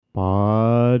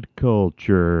Pod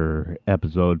Culture,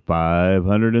 episode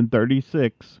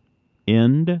 536,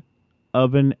 End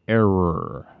of an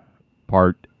Error,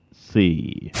 Part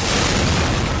C.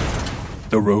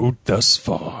 The road thus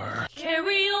far.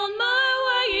 Carry on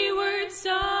my wayward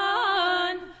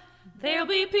son. There'll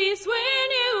be peace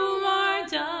when you are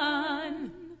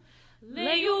done.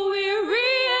 Lay your weary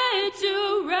head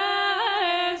to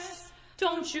rest.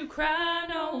 Don't you cry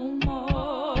no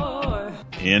more.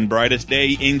 In brightest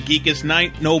day, in geekest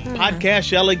night, no podcast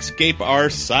shall escape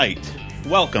our sight.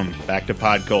 Welcome back to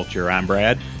Pod Culture. I'm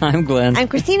Brad. I'm Glenn. I'm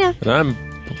Christina. And I'm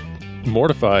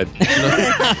mortified.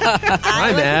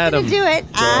 I'm Adam. I do it.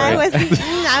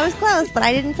 I was close, but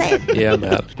I didn't say it. Yeah, I'm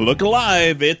Adam. Look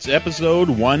alive. It's episode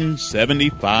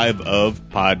 175 of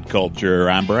Pod Culture.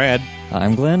 I'm Brad.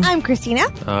 I'm Glenn. I'm Christina.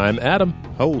 I'm Adam.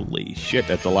 Holy shit,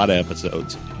 that's a lot of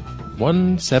episodes.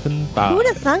 175. Who would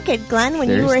have thunk it, Glenn, when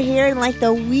you were here in like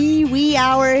the wee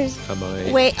hours? Am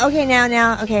I? Wait, okay,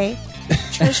 now, okay.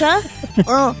 Trisha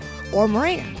or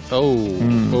Marina?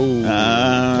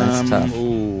 That's tough.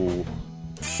 Oh.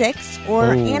 6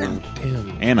 or Anna?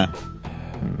 Damn. Anna.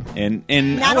 And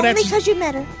Not only because you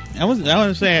met her. I want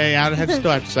to say I'd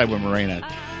still have to side with Marina.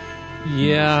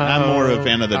 Yeah. I'm more of a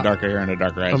fan of the darker hair and the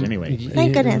darker eyes anyway.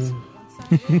 Thank goodness.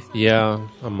 Yeah,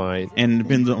 I might. And it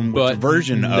depends on which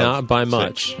version of not by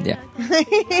much. Yeah.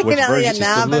 Which version?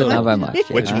 Not by much.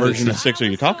 Which version of 6 are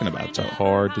you talking about? So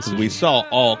Hard decision. we saw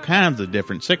all kinds of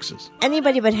different 6s.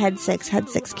 Anybody but Head 6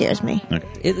 scares me.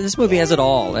 Okay. This movie has it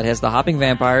all. It has the hopping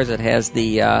vampires. It has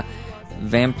the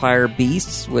vampire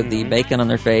beasts with the bacon on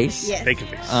their face. Yes. Bacon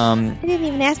face. You didn't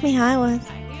even ask me how I was.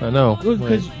 I know.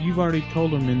 Because you've already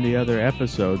told them in the other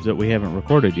episodes that we haven't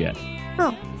recorded yet.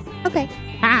 Oh, okay.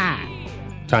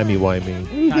 Timey-wimey.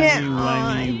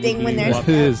 Yeah. Ding when there's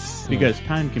This. Because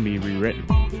time can be rewritten.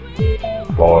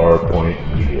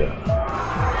 Farpoint Media.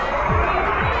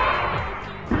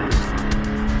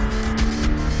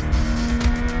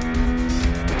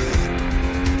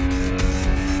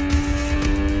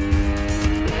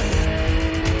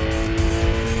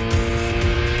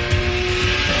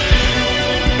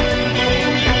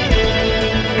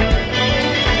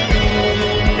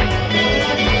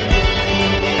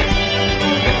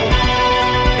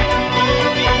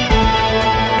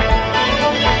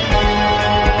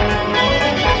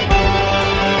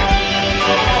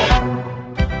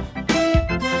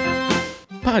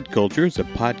 Pod Culture is a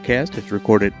podcast that's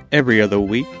recorded every other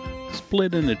week,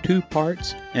 split into 2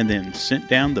 parts, and then sent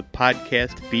down the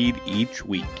podcast feed each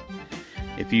week.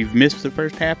 If you've missed the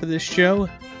first half of this show,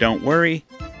 don't worry.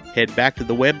 Head back to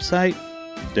the website,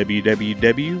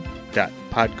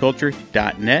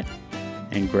 www.podculture.net,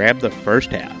 and grab the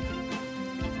first half.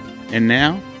 And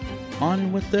now,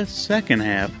 on with the second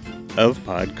half of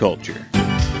Pod Culture.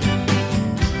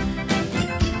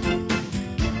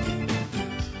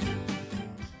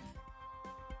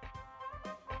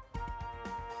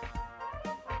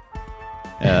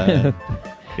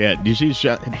 Yeah, do you see?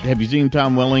 Have you seen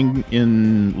Tom Welling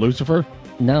in Lucifer?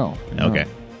 No. Okay,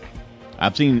 I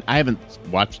haven't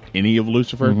watched any of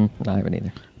Lucifer, No, I haven't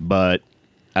either. but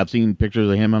I've seen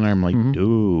pictures of him on there. I'm like,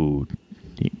 dude,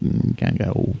 he kind of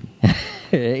got old.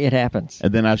 It happens.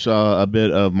 And then I saw a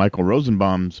bit of Michael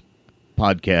Rosenbaum's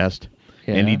podcast,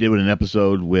 and he did an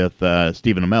episode with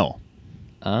Stephen Amell,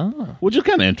 Oh. which is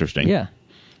kind of interesting. Yeah.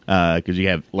 Because you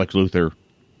have Lex Luthor,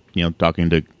 talking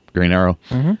to Green Arrow.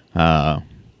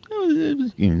 It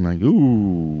was, like,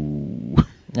 ooh.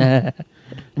 I'm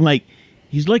like,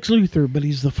 he's Lex Luthor, but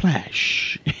he's the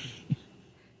Flash.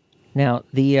 Now,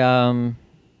 I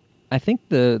think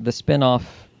the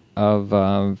spin-off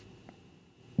of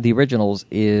the originals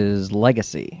is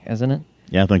Legacy, isn't it?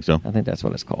 Yeah, I think so. I think that's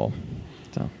what it's called.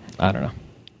 So, I don't know.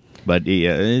 But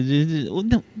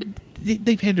no,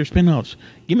 they've had their spin-offs.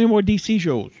 Give me more DC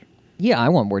shows. Yeah, I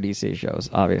want more DC shows,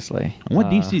 obviously. I want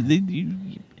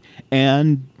DC.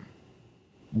 And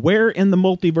where in the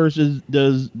multiverses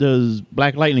does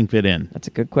Black Lightning fit in? That's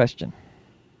a good question.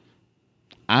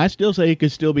 I still say it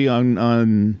could still be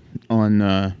on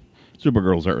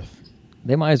Supergirl's Earth.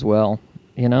 They might as well,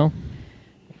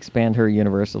 expand her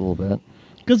universe a little bit.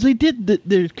 Because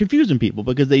they're confusing people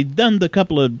because they've done the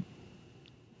couple of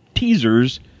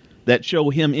teasers that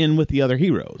show him in with the other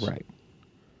heroes. Right.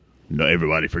 No,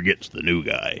 everybody forgets the new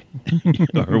guy,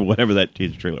 or whatever that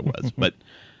teaser trailer was. But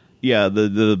yeah,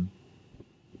 the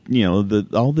all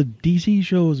the DC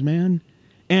shows, man,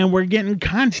 and we're getting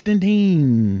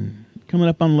Constantine coming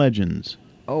up on Legends.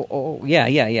 Oh, yeah.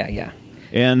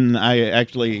 And I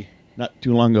actually, not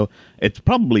too long ago, it's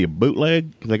probably a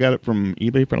bootleg because I got it from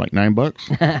eBay for like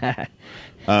 $9.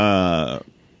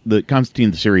 The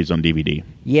Constantine the series on DVD.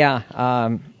 Yeah,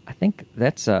 I think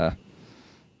that's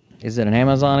is it an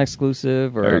Amazon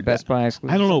exclusive or a Best Buy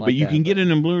exclusive? I don't know, Something but you like can that. get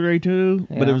it in Blu-ray too.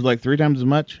 But Yeah. it was like 3 times as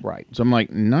much. Right. So I'm like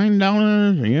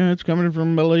 $9. Yeah, it's coming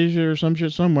from Malaysia or some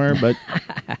shit somewhere. But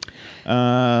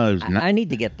I need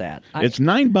to get that. it's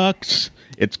 $9.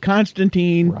 It's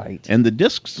Constantine. Right. And the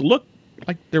discs look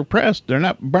like they're pressed. They're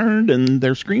not burned, and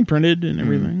they're screen printed and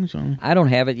everything. So I don't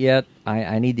have it yet.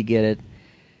 I need to get it.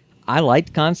 I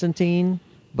liked Constantine,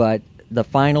 but the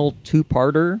final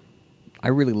 2-parter, I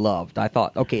really loved. I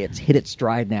thought, okay, it's hit its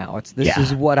stride now. This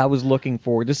is what I was looking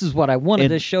for. This is what I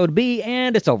wanted this show to be,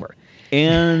 and it's over.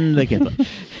 And they can't.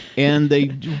 And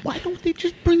why don't they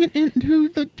just bring it into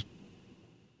the?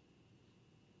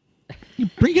 You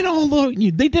bring it all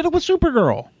the. They did it with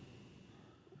Supergirl.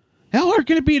 How hard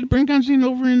can it be to bring Constantine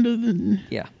over into the?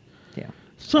 Yeah.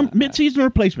 Some mid-season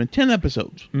replacement, 10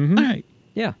 episodes. Mhm. All right.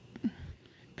 Yeah.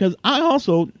 Because I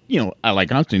also, I like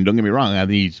Constantine. Don't get me wrong. I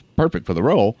think he's perfect for the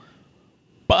role.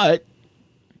 But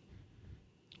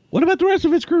what about the rest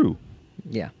of his crew?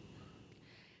 Yeah.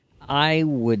 I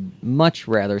would much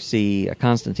rather see a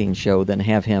Constantine show than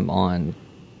have him on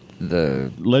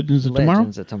the Legends of Tomorrow.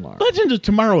 Legends of Tomorrow. Legends of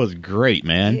Tomorrow is great,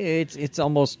 man. It's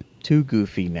almost too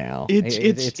goofy now.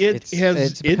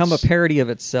 It's become a parody of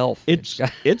itself.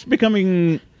 It's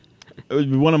becoming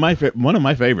one of my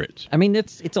favorites. I mean,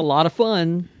 it's a lot of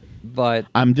fun, but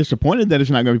I'm disappointed that it's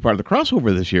not going to be part of the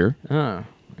crossover this year.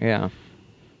 yeah.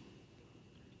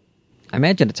 I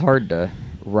imagine it's hard to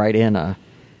write in a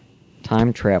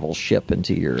time travel ship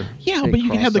into your Yeah, big but you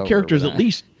can have the crossover characters with at that.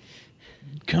 least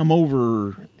come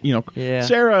over. Yeah.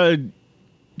 Sarah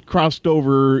crossed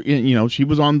over. She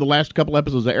was on the last couple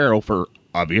episodes of Arrow for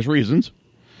obvious reasons.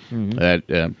 Mhm.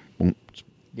 That won't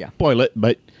spoil it,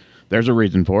 but there's a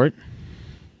reason for it.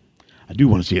 I do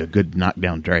want to see a good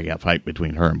knockdown, drag-out fight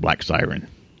between her and Black Siren.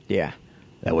 Yeah.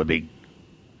 That would be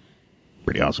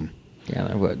pretty awesome. Yeah,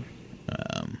 that would.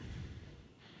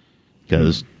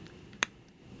 Because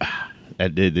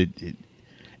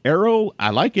Arrow,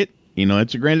 I like it.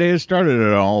 It's a grand day that started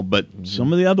it all, but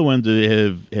some of the other ones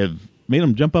have made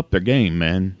them jump up their game,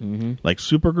 man. Mm-hmm. Like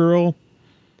Supergirl,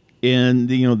 and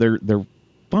they're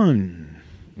fun.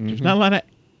 There's not a lot of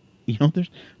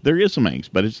there is some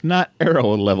angst, but it's not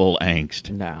Arrow level angst.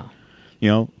 No.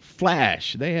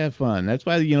 Flash, they have fun. That's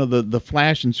why the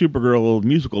Flash and Supergirl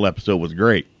musical episode was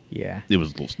great. Yeah. It was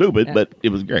a little stupid, but it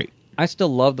was great. I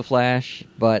still love the Flash,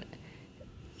 but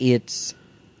it's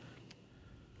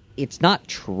not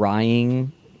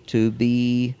trying to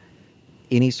be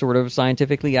any sort of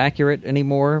scientifically accurate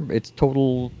anymore. It's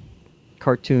total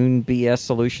cartoon BS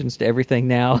solutions to everything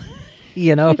now.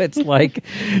 It's like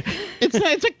it's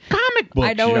a comic book.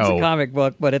 I know show. it's a comic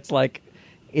book, but it's like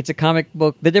it's a comic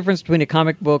book. The difference between a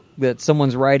comic book that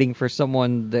someone's writing for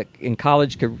someone that in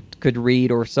college could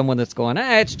read, or someone that's going,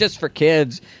 it's just for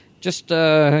kids. Just put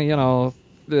the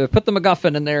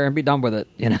MacGuffin in there and be done with it.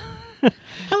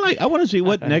 I want to see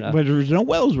what next. But there's no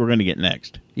Wells we're going to get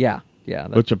next. Yeah.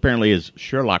 Which apparently is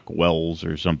Sherlock Wells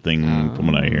or something, from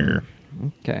what I hear.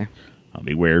 Okay. I'll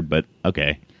be weird, but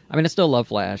okay. I mean, I still love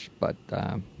Flash, but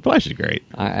Flash is great.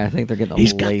 I think they're getting a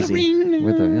He's little got lazy the ring.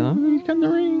 with it. He's got the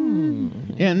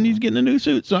ring, and he's getting a new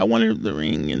suit. So I wanted the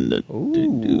ring and the.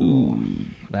 Ooh,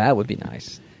 that would be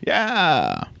nice.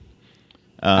 Yeah.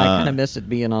 I kind of miss it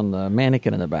being on the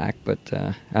mannequin in the back, but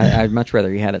I'd much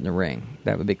rather he had it in the ring.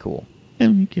 That would be cool.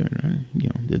 And,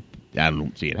 I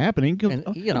don't see it happening. And,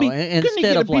 couldn't he instead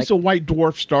get of a piece of white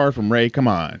dwarf star from Ray? Come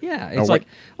on. Yeah, it's like,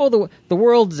 the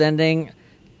world's ending.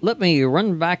 Let me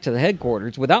run back to the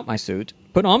headquarters without my suit,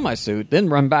 put on my suit, then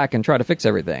run back and try to fix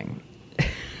everything.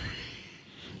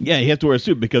 Yeah, he has to wear a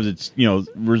suit because it's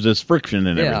resists friction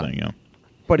and everything.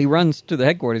 But he runs to the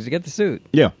headquarters to get the suit.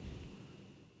 Yeah.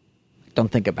 Don't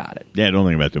think about it. Yeah, don't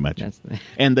think about it too much.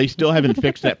 And they still haven't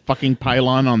fixed that fucking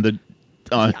pylon on the.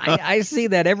 I see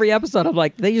that every episode. I'm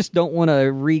like, they just don't want to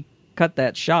recut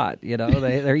that shot.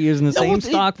 They're using the same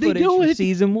stock footage for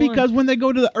season 1. Because when they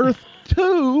go to the Earth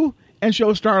 2 and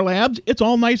show Star Labs, it's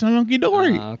all nice and hunky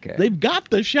dory. Okay. They've got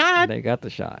the shot.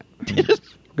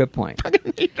 Good point.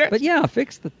 But yeah,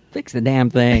 fix the damn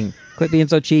thing. Quit being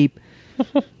so cheap.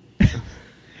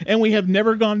 And we have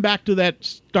never gone back to that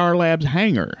Star Labs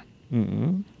hangar.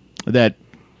 Mm-hmm. That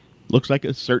looks like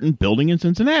a certain building in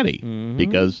Cincinnati. Mm-hmm.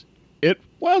 Because it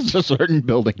was a certain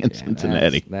building in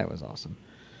Cincinnati. That was awesome.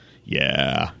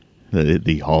 Yeah.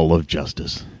 The Hall of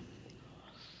Justice.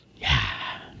 Yeah.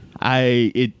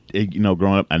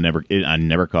 Growing up, I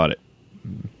never caught it.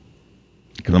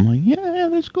 Because I'm like, yeah,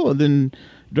 that's cool. And then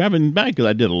driving back, because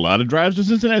I did a lot of drives to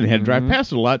Cincinnati. I had to drive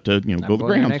past it a lot to, go to the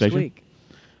Greyhound station. Week.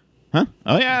 Huh?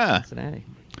 Oh, yeah. Cincinnati.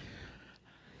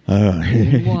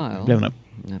 Meanwhile.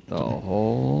 At the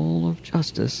Hall of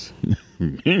Justice.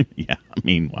 Yeah,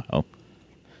 meanwhile.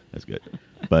 That's good.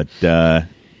 But,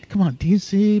 come on,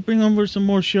 DC, bring over some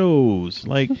more shows.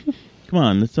 Like, come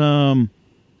on, let's,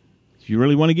 if you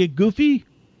really want to get goofy,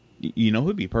 you know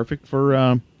who'd be perfect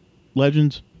for,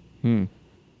 Legends?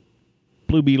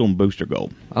 Blue Beetle and Booster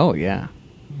Gold. Oh, yeah.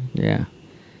 Yeah.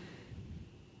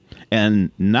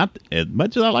 And not, as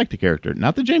much as I like the character,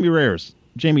 not the Jamie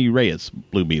Reyes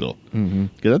Blue Beetle. Because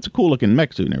that's a cool-looking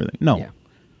mech suit and everything. No. Yeah.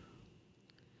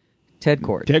 Ted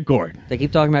Kord. Ted Kord. They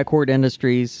keep talking about Kord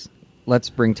Industries. Let's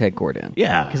bring Ted Kord in.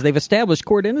 Yeah. Because they've established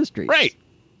Kord Industries. Right.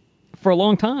 For a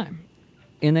long time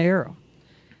in the Arrow.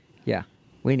 Yeah.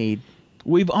 We need...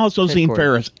 We've also Ted seen Kord.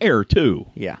 Ferris Air, too.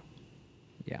 Yeah.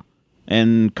 Yeah.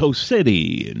 And Coast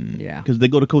City. And, Yeah. Because they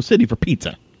go to Coast City for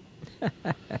pizza.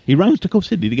 He runs to Coast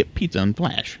City to get pizza and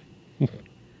Flash.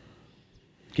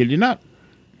 Kid you not.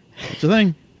 It's a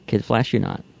thing. Kid Flash, you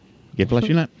not. Kid Flash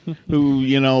you not. Who,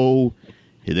 you know,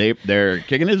 they're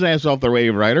kicking his ass off their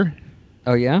Wave Rider.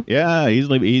 Oh, yeah? Yeah, he's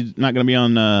not going to be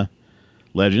on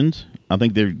Legends. I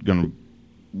think they're going to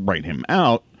write him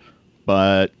out,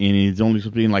 but he's only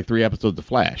supposed to be in like 3 episodes of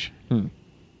Flash.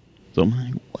 So I'm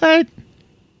like, what?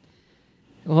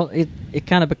 Well, it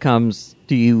kind of becomes,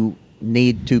 do you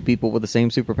need 2 people with the same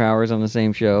superpowers on the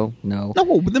same show? No.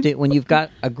 No, but When you've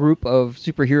got a group of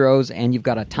superheroes and you've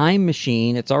got a time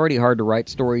machine, it's already hard to write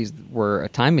stories where a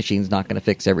time machine's not going to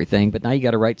fix everything, but now you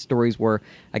got to write stories where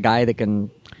a guy that can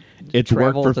it's worked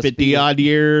travel for at the 50 speed- odd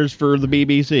years for the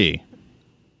BBC.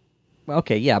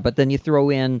 Okay, yeah, but then you throw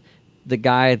in the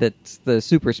guy that's the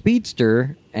super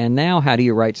speedster, and now how do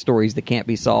you write stories that can't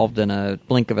be solved in a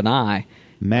blink of an eye?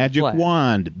 Magic Flash.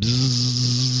 wand.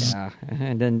 Bzzz. Yeah,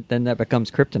 and then that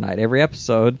becomes kryptonite. Every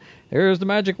episode, here's the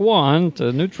magic wand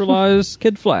to neutralize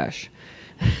Kid Flash.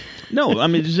 No, I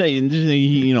mean, just saying,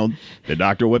 you know, the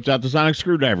Doctor whips out the sonic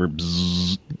screwdriver.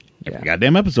 Bzzz. Every Yeah.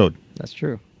 goddamn episode. That's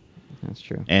true. That's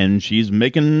true. And she's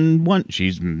making one.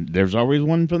 There's always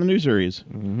one for the new series.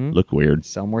 Look weird.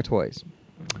 Sell more toys.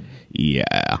 Yeah.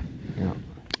 Yeah.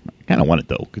 I kind of want it,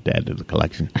 though, to add to the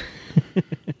collection.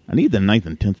 I need the 9th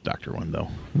and 10th Doctor one, though.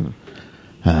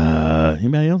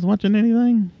 Anybody else watching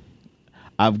anything?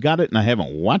 I've got it, and I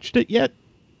haven't watched it yet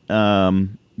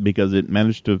because it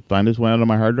managed to find its way out of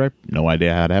my hard drive. No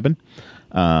idea how it happened.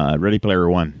 Ready Player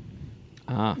One.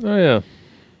 Oh, yeah.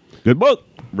 Good book.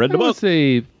 Read the I would book.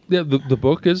 say the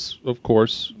book is, of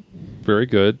course, very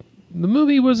good. The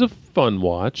movie was a fun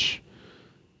watch.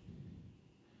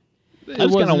 I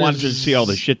just kind of wanted to see all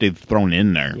the shit they've thrown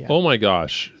in there. Yeah. Oh my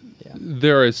gosh. Yeah.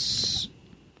 There is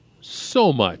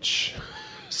so much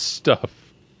stuff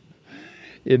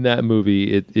in that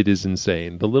movie. It is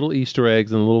insane. The little Easter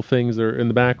eggs and the little things that are in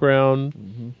the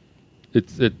background.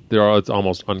 It's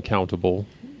almost uncountable.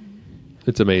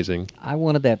 It's amazing. I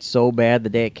wanted that so bad the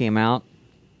day it came out,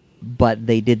 but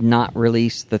they did not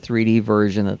release the 3D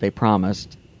version that they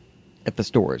promised at the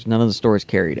stores. None of the stores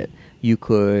carried it. You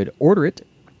could order it,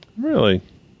 Really?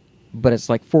 but it's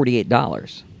like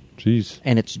 $48. Jeez.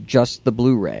 And it's just the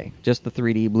Blu-ray, just the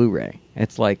 3D Blu-ray.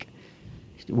 It's like,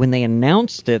 when they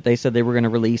announced it, they said they were going to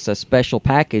release a special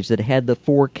package that had the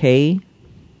 4K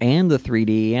and the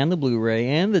 3D and the Blu-ray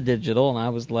and the digital, and I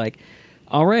was like,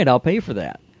 all right, I'll pay for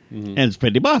that. And it's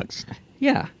 $50.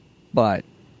 Yeah, but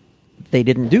they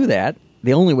didn't do that.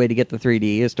 The only way to get the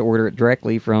 3D is to order it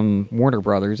directly from Warner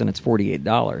Brothers, and it's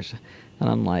 $48. And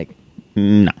I'm like,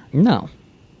 No.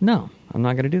 no, I'm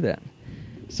not going to do that.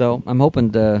 So I'm hoping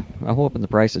the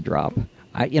price would drop.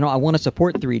 I want to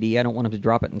support 3D. I don't want them to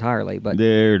drop it entirely, but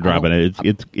They're dropping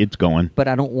it. It's going. But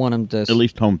I don't want them to At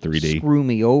least home 3D. screw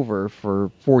me over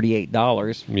for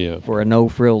 $48 Yeah. for a no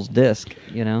frills disc.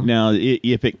 You know. Now,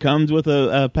 if it comes with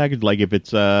a package, like if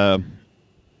it's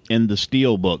in the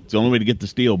Steel book, it's the only way to get the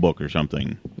Steel book or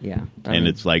something, Yeah. I and mean,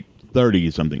 it's like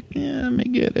 30 something. Yeah, let me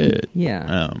get it.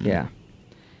 Yeah, yeah.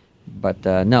 But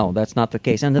no, that's not the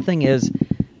case. And the thing is,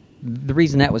 the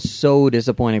reason that was so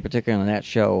disappointing, particularly on that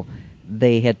show,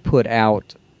 they had put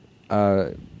out,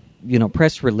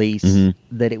 press release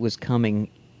that it was coming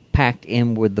packed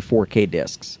in with the 4K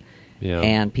discs. Yeah.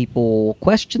 And people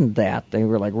questioned that. They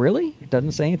were like, really? It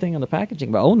doesn't say anything on the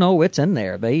packaging. But, oh, no, it's in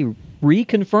there. They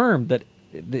reconfirmed that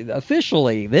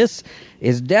officially this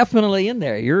is definitely in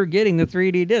there. You're getting the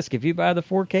 3D disc if you buy the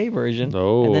 4K version.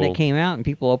 Oh. And then it came out and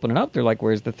people open it up. They're like,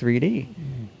 where's the 3D?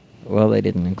 Well, they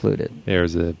didn't include it.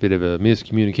 There's a bit of a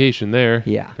miscommunication there.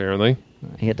 Yeah. Apparently.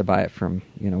 I had to buy it from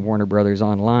Warner Brothers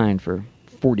online for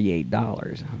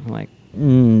 $48. I'm like,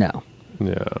 no.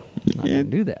 Yeah. I'm not going to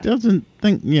do that. Doesn't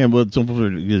think. Yeah, well, it's for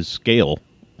his scale,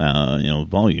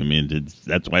 volume, and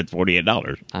that's why it's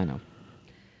 $48. I know.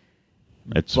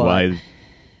 That's But- why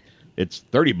it's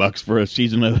 $30 for a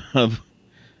season of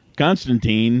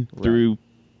Constantine through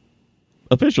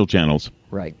official channels.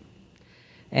 Right.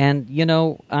 And,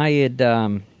 I had,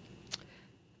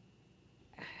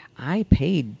 I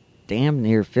paid damn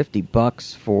near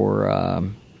 $50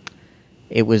 for,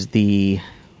 it was the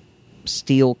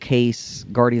steel case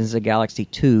Guardians of the Galaxy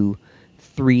 2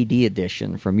 3D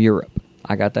edition from Europe.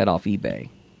 I got that off eBay.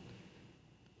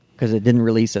 Because it didn't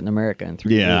release it in America in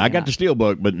 3D. Yeah, I got the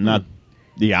Steelbook, but not...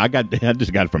 Yeah, I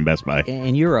just got it from Best Buy.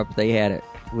 In Europe, they had it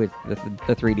with the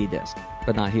 3D disc,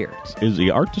 but not here. Is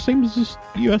the art the same as this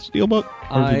U.S. Steelbook?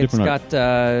 Or is it It's different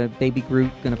got Baby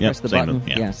Groot going to press the same button. one,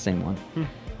 yeah. Same one.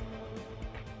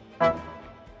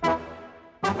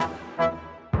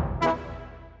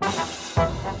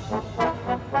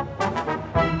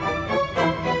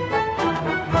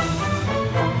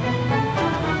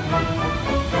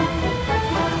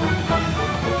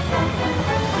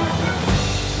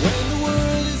 When the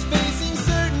world is facing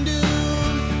certain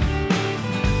doom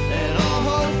and all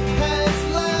hope has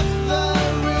left the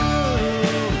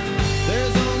room,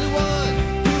 there's only one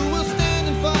who will stand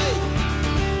and fight.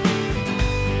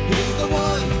 He's the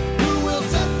one who will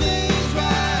set things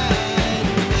right.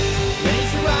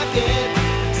 Mason Rocket,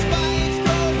 spy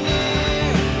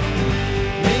extraordinaire.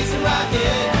 Mason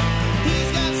Rocket, he's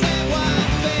got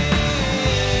Samwise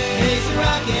fame. Mason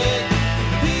Rocket,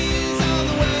 he's on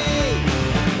the way.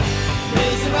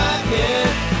 Mason Rocket,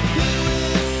 he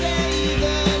will save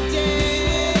the day.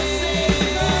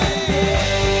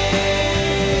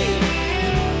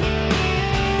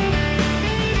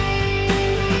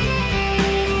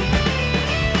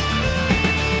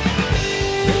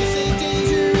 They say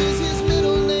danger is his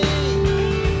middle name.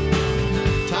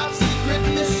 Top secret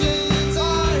missions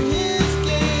are his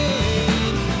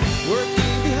game.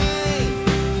 Working behind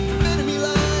enemy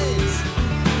lines.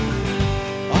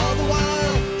 All the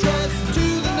while, dressed to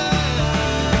the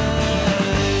nines.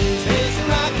 Mason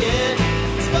Rocket,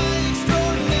 spy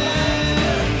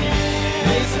extraordinaire.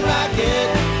 Mason Rocket,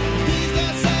 he's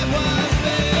got Samwise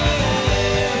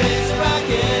fame. Mason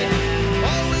Rocket,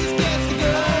 always gets the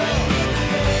girl.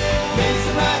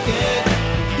 Mason Rocket,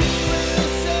 he will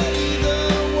save the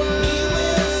world. He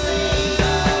will save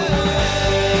the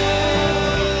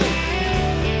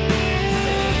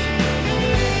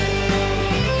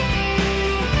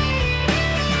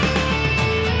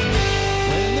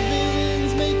When the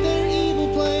villains make their evil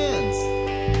plans,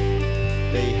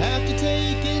 they have to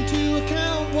take into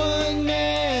account one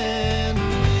man.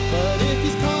 But if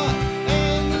he's caught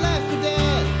and left for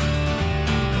dead,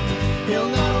 he'll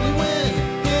not only win,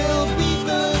 he'll beat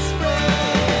the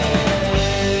spread.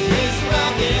 Mason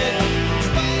Rocket,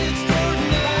 spy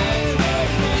extraordinaire.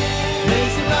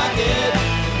 Mason Rocket,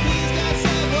 he's got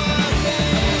Samwise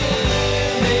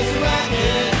fame. Mason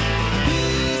Rocket,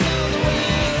 he's on the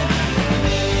way.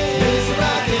 Mason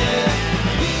Rocket,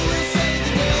 he will save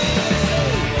the day.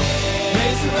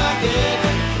 Mason Rocket,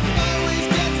 always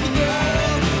gets the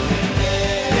girl.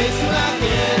 Mason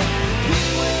Rocket, he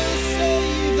will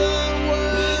save the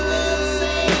world. He will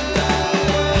save the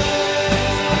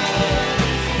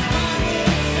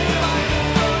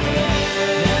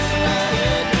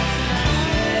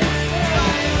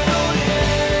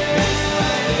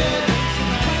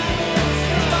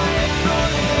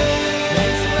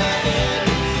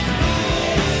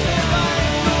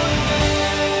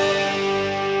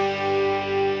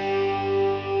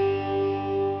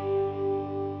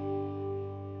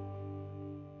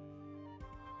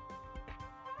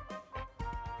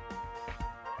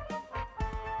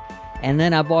And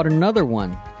then I bought another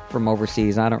one from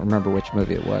overseas. I don't remember which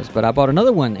movie it was, but I bought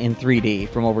another one in 3D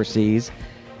from overseas.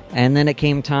 And then it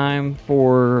came time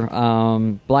for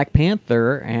Black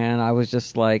Panther, and I was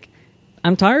just like,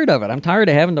 I'm tired of it. I'm tired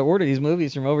of having to order these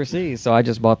movies from overseas. So I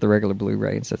just bought the regular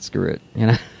Blu-ray and said, screw it,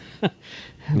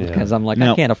 because I'm like,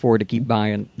 Now- I can't afford to keep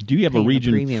buying. Do you have a paying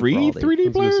region-free premium for all these. 3D I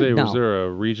was going to say, No. was there a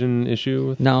region issue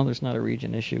with? No, there's not a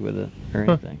region issue with it or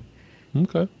anything.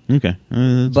 Okay. Okay.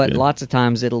 That's But good. lots of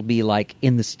times it'll be like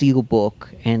in the steel book,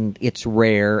 and it's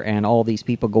rare, and all these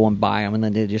people go and buy them, and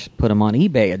then they just put them on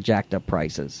eBay at jacked up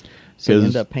prices. So you 'Cause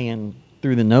end up paying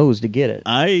through the nose to get it.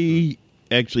 I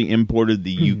actually imported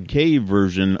the UK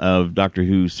version of Doctor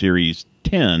Who Series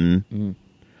 10.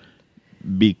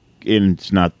 Mhm. And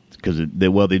it's not because they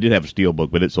did have a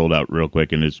steelbook, but it sold out real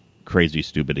quick and is crazy,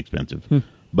 stupid expensive.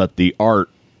 But the art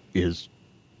is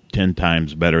 10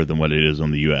 times better than what it is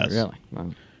on the U.S. Really?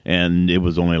 Wow. And it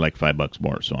was only like $5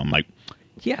 more. So I'm like,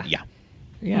 Yeah. yeah.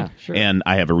 Yeah, sure. And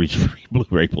I have a region-free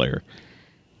Blu-ray player,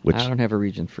 which I don't have a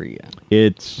region free yet.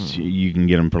 it's you can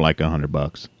get them for like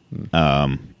 $100.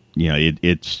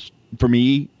 It's for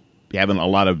me having a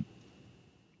lot of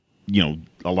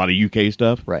a lot of UK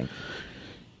stuff. Right.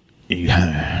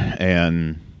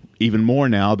 And even more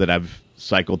now that I've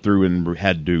cycled through and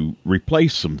had to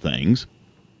replace some things,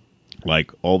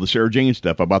 like all the Sarah Jane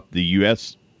stuff. I bought the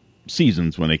US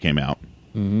seasons when they came out.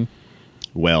 Mm-hmm.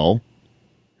 Well,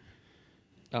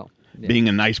 Oh. Yeah. being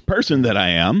a nice person that I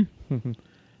am,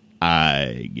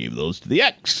 I gave those to the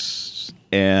ex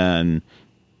and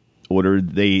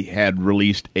ordered. They had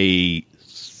released a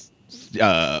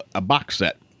box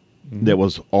set that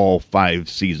was all 5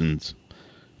 seasons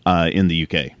in the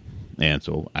UK, and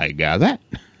so I got that.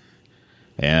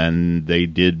 And they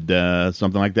did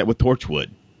something like that with Torchwood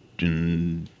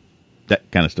and that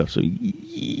kind of stuff. So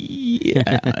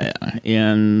yeah,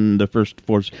 and the first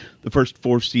 4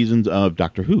 seasons of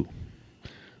Doctor Who,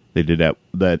 they did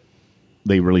that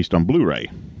they released on Blu-ray.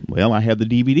 Well, I had the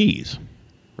DVDs.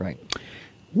 Right.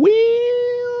 Well,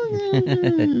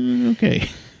 okay.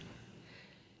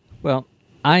 Well,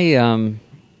 I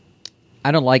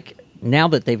don't like, now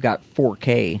that they've got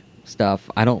 4K stuff,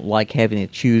 I don't like having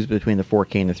to choose between the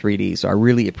 4K and the 3D. So I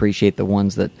really appreciate the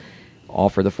ones that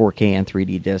offer the 4K and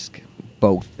 3D disc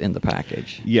both in the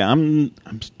package. Yeah, I'm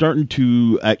starting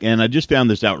to, and I just found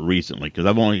this out recently because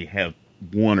I've only have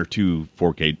 1 or 2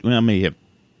 4K. Well,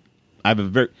 I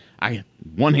have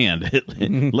one hand,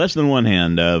 less than one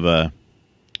hand of,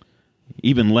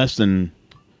 even less than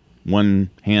one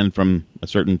hand from a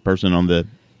certain person on the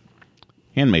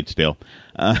Handmaid's Tale.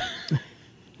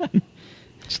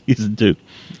 Season 2.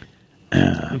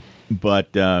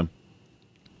 But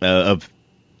of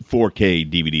 4K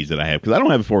DVDs that I have, because I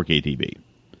don't have a 4K TV.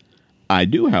 I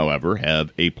do, however,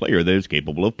 have a player that is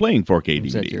capable of playing 4K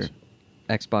Is DVDs. that your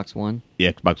Xbox One?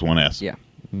 The Xbox One S. Yeah.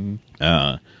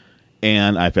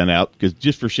 And I found out, because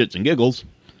just for shits and giggles,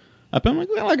 I found, like,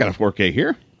 well, I got a 4K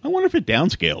here. I wonder if it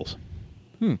downscales.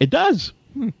 It does.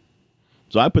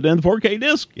 So I put in the 4K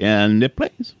disc, and it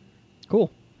plays. Cool.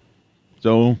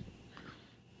 So,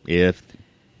 if,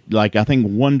 like, I think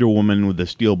Wonder Woman with the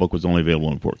Steelbook was only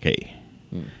available in 4K.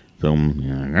 So,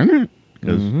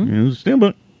 because it was a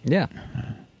Steelbook. Yeah.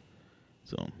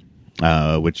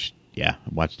 So, which, yeah, I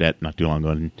watched that not too long ago,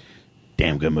 and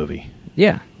damn good movie.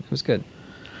 Yeah, it was good.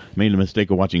 Made the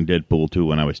mistake of watching Deadpool 2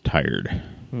 when I was tired.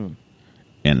 And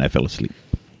I fell asleep.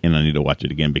 And I need to watch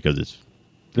it again because it's...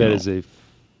 That is a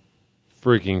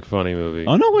freaking funny movie.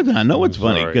 Oh, no, I know it's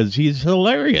funny sorry. because he's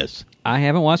hilarious. I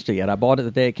haven't watched it yet. I bought it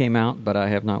the day it came out, but I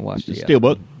have not watched it yet.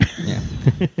 Steelbook.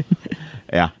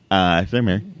 Yeah. Yeah, same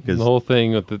here. The Because whole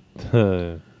thing with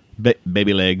the...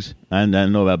 baby legs. I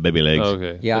know about baby legs.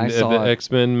 okay. Yeah, I the, saw the it.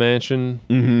 X-Men mansion.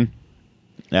 Mm-hmm.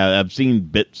 I've seen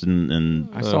bits and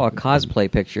I saw a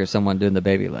cosplay picture of someone doing the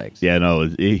baby legs. yeah, no.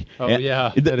 Oh,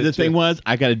 yeah, The, that is the thing true. was,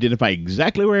 I got to identify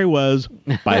exactly where he was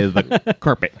by the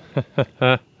carpet.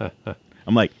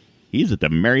 I'm like, he's at the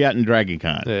Marriott and Dragon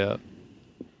Con. Yeah.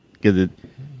 Because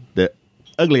the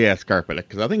ugly ass carpet.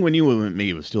 Because I think when you were with me,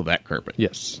 it was still that carpet.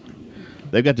 Yes.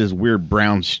 They've got this weird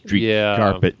brown streak Yeah.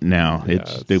 carpet now. Yeah, It's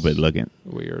it's- stupid looking.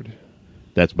 Weird.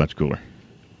 That's much cooler.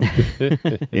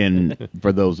 And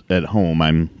for those at home,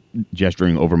 I'm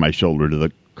gesturing over my shoulder to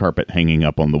the carpet hanging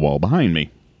up on the wall behind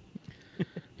me.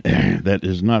 That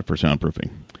is not for soundproofing.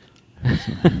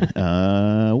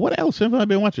 What else have I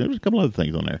been watching? There's a couple other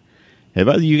things on there. Have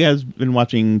either of you guys been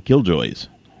watching Killjoys?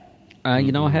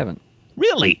 You know, I haven't.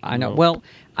 Really? I know. Well,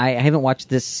 I haven't watched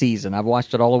this season. I've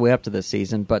watched it all the way up to this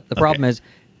season, but the problem is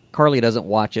Carly doesn't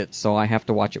watch it, so I have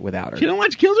to watch it without her. You don't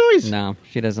watch Killjoys? No,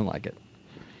 she doesn't like it.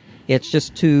 It's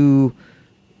just too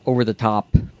over the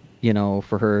top,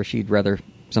 for her. She'd rather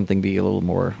something be a little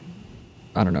more,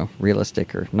 I don't know,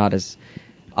 realistic or not as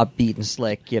upbeat and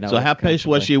slick, So how pissed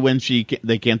was she when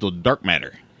they canceled Dark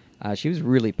Matter? She was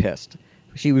really pissed.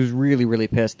 She was really, really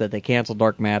pissed that they canceled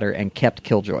Dark Matter and kept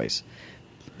Killjoys.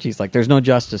 She's like, there's no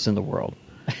justice in the world.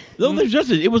 No, there's just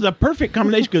it was a perfect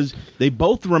combination because they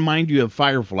both remind you of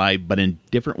Firefly, but in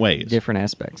different ways. Different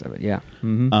aspects of it, yeah.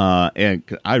 Mm-hmm. And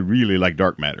I really like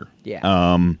Dark Matter.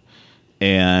 Yeah.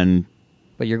 And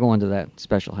But you're going to that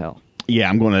special hell. yeah,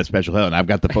 I'm going to that special hell, and I've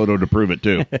got the photo to prove it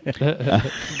too.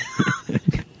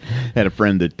 Had a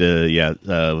friend that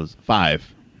was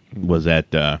 5, was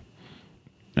at a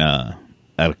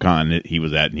con that he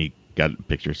was at, and he got a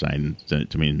picture signed and sent it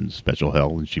to me in special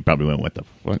hell, and she probably went, "What the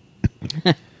fuck?"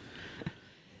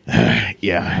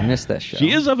 Yeah, I missed that show.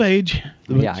 she is of age.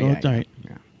 Yeah, so yeah, it's all right.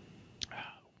 yeah.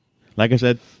 Like I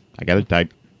said, I got it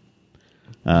typed.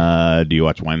 Do you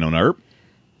watch Winona Earp?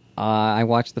 I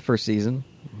watched the first season.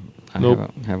 I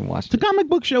Nope. haven't watched It's a it. comic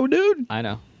book show, dude. I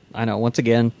know. Once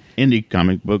again, Indie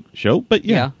comic book show, but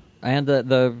yeah. And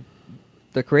the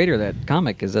creator of that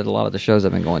comic is at a lot of the shows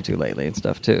I've been going to lately and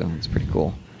stuff too. It's pretty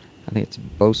cool. I think it's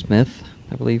Bo Smith,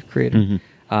 I believe, created.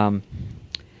 But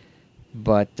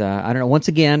I don't know. Once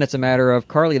again, it's a matter of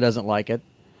Carly doesn't like it.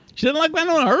 She didn't like that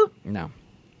on her. No.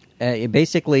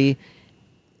 Basically,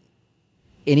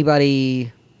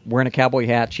 anybody wearing a cowboy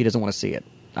hat, she doesn't want to see it.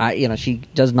 She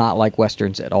does not like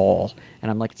westerns at all.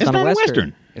 And I'm like, it's not a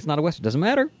western. It's not a western. Doesn't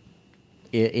matter.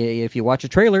 If you watch a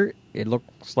trailer, it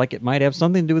looks like it might have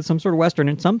something to do with some sort of western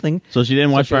and something. So she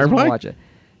didn't watch she doesn't Firefly? watch it.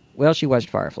 Well, she watched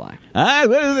Firefly. Ah,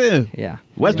 what is it? Yeah.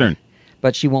 Western. Yeah.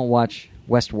 But she won't watch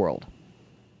Westworld.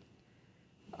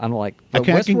 I'm like,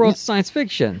 Okay, Westworld's science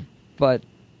fiction, but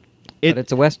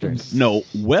it's a western. No,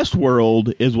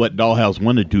 Westworld is what Dollhouse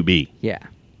wanted to be. Yeah.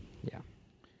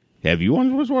 Have you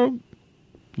watched Westworld,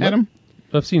 Adam?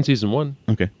 I've seen season 1.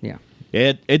 Okay. Yeah.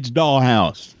 It's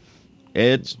Dollhouse.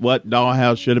 It's what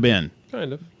Dollhouse should have been.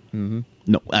 Kind of.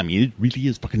 No, I mean, it really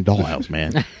is fucking Dollhouse,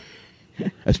 man.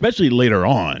 Especially later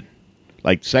on.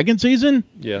 Like, second season,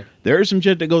 Yeah. there's some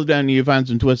shit that goes down and you find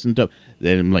some twists and stuff.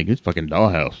 Then I'm like, it's fucking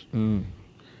Dollhouse.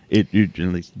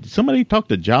 Did somebody talk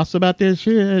to Joss about this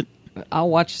shit? I'll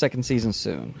watch second season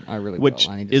soon. I really Which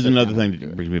will. I need to is sit another down thing and do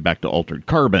that it. brings me back to Altered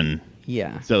Carbon.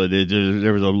 Yeah. So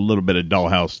there was a little bit of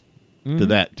Dollhouse to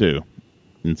that, too,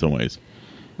 in some ways.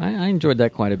 I enjoyed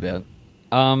that quite a bit.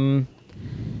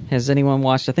 Has anyone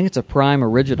watched, I think it's a Prime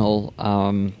original,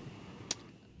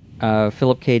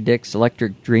 Philip K. Dick's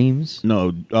Electric Dreams?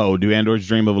 No, do androids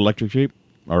dream of electric sheep?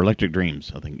 Or electric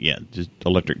dreams, I think. Yeah, just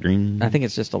electric dreams. I think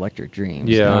it's just Electric Dreams.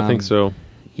 Yeah, I think so.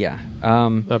 Yeah.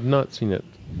 I've not seen it,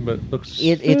 but it looks.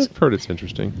 I've heard it's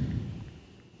interesting.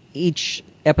 Each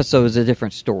episode is a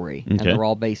different story, and Okay. they're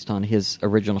all based on his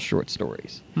original short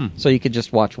stories. So you could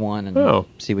just watch one and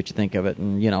see what you think of it,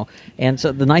 and And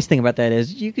so the nice thing about that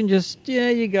is you can just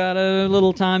you got a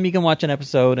little time, you can watch an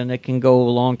episode, and it can go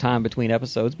a long time between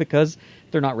episodes because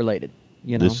they're not related.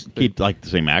 This keep like the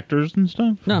same actors and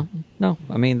stuff? No.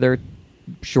 I mean they're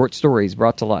short stories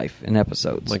brought to life in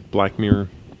episodes. Like Black Mirror.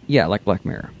 Yeah, like Black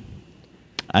Mirror.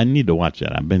 I need to watch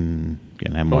that. I've been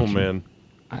getting Oh, man.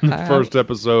 The first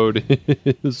episode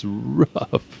is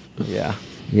rough.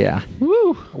 Yeah.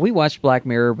 Woo. We watched Black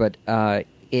Mirror, but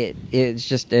it's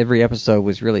just every episode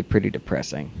was really pretty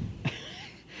depressing.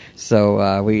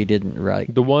 So we didn't really.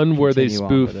 The one where they continue on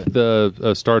spoof with it.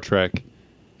 the Star Trek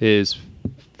is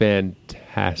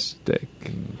fantastic.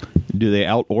 Do they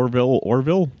out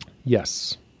Orville?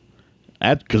 Yes.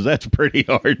 Because that's pretty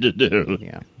hard to do.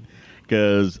 Yeah.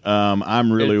 Because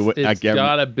I'm really... It's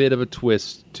got a bit of a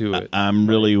twist to it. I'm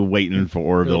really waiting for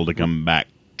Orville to come back.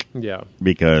 Yeah.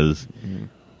 Because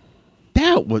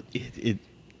that was...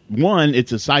 One,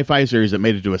 it's a sci-fi series that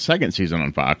made it to a second season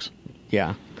on Fox.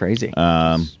 Yeah. Crazy.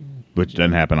 Which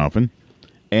doesn't happen often.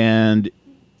 And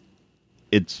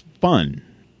it's fun.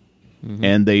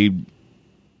 And they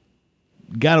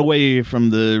got away from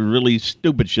the really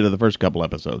stupid shit of the first couple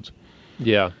episodes.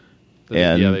 Yeah.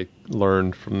 And- they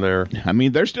learned from there. I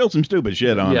mean, there's still some stupid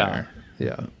shit on there.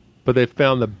 Yeah. But they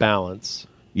found the balance.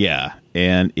 Yeah,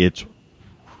 and it's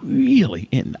really...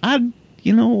 And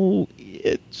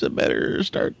it's a better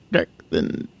Star Trek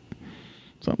than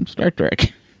some Star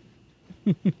Trek.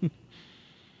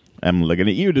 I'm looking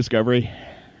at you, Discovery.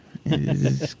 Don't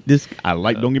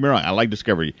get me wrong, I like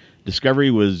Discovery.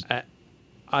 Discovery was...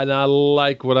 And I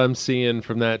like what I'm seeing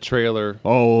from that trailer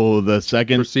the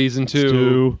second... for season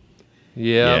 2.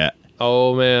 Yeah.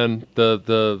 Oh man,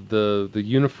 the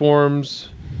uniforms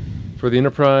for the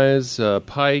Enterprise,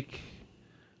 Pike.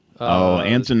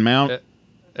 Anson Mount.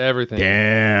 Everything.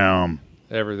 Damn.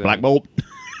 Everything. Black Bolt.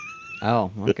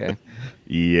 Oh, okay.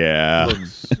 Yeah.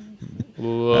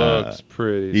 Looks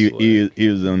pretty. Slick. He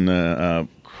was on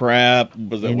crap.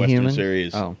 Was that Inhuman? Western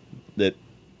series that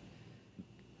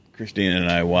Christina and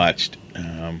I watched?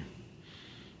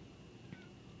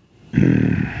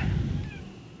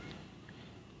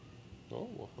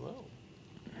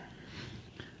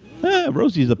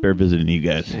 Rosie's up there visiting you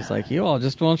guys. She's like, you all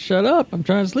just won't shut up. I'm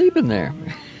trying to sleep in there.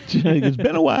 It's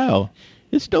been a while.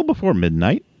 It's still before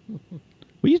midnight.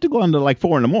 We used to go on to like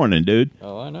 4 a.m, dude.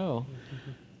 Oh, I know.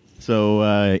 So,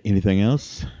 anything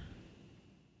else?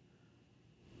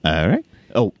 All right.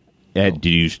 Did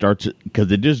you start?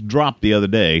 Because it just dropped the other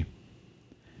day.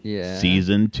 Yeah.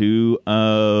 Season 2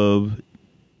 of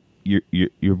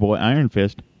your boy Iron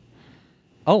Fist.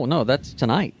 Oh, no, that's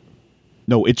tonight.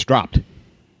 No, it's dropped.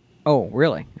 Oh,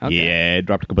 really? Okay. Yeah, it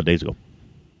dropped a couple of days ago.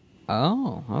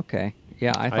 Oh, okay.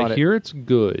 Yeah, I hear it's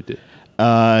good.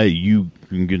 You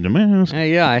can get the mask.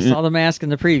 Yeah, I saw the mask in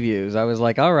the previews. I was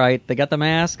like, all right, they got the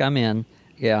mask. I'm in.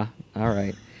 Yeah, all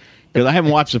right. Because I haven't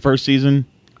watched the first season.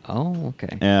 Oh,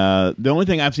 okay. The only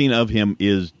thing I've seen of him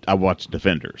is I watched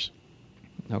Defenders.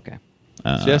 Okay.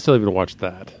 See, I still even watch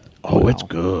that. Oh, it's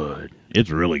good. It's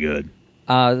really good.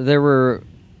 There were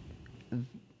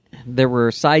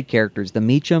side characters, the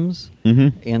Meachums,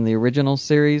 Mm-hmm. in the original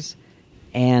series,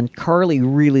 and Carly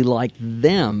really liked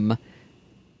them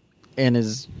and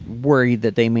is worried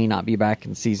that they may not be back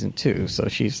in season 2. So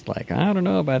she's like, I don't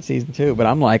know about season 2, but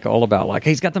I'm like all about like,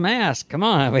 he's got the mask. Come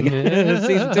on, we got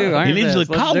season 2. He needs the Iron Fist, let's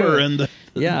do collar it. and the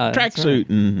Yeah, that's tracksuit.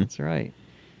 right. That's right.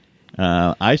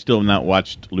 I still have not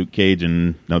watched Luke Cage,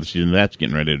 and another season of that's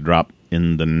getting ready to drop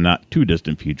in the not too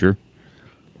distant future.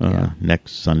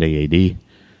 Next Sunday AD.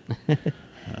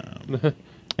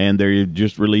 And they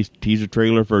just released teaser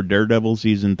trailer for Daredevil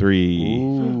season 3.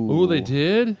 Ooh, they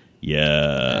did?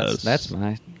 Yes, That's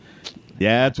my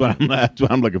that's what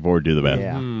I'm looking forward to the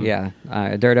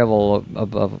best. Daredevil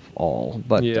above all,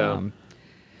 but Yeah.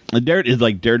 It's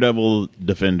like Daredevil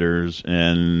Defenders,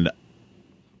 and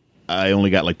I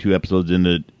only got like 2 episodes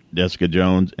into Jessica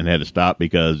Jones and had to stop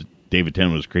because David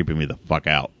Tennant was creeping me the fuck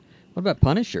out. what about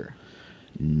Punisher?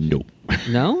 Nope.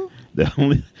 No. The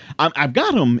only I've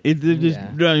got them. It's just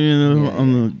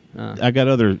I got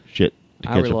other shit to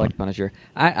I catch really up like on. Punisher.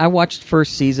 I watched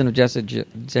first season of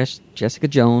Jessica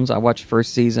Jones. I watched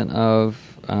first season of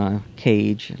Luke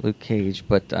Cage,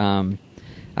 but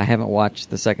I haven't watched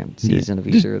the second season of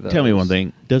either of those. Tell me one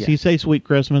thing. Does he say "Sweet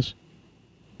Christmas"?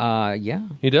 Yeah.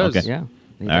 He does. Okay. Yeah.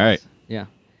 He All does. right. Yeah.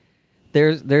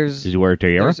 There's Did you wear a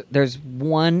tiara? there's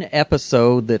one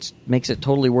episode that makes it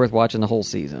totally worth watching the whole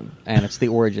season, and it's the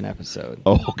origin episode.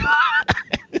 Oh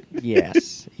God!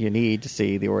 Yes, you need to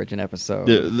see the origin episode.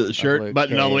 The of shirt Luke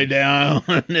buttoned all the way Cage. down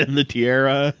and the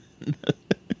tiara.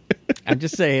 I'm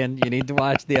just saying, you need to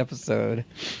watch the episode.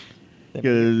 They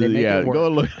Because make it work. go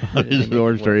look at They his make it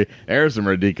origin work. story. There's some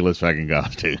ridiculous fucking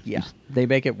costumes. Yeah, they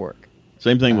make it work.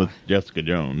 Same thing with Jessica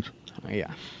Jones.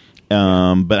 Yeah.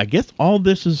 But I guess all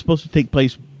this is supposed to take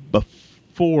place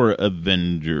before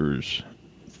Avengers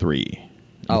 3.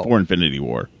 Oh. Before Infinity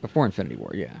War. Before Infinity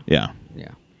War, yeah. Yeah.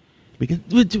 Yeah. Because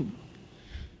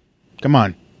come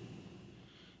on.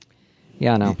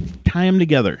 Yeah, I know. Tie them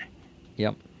together.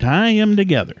 Yep. Tie them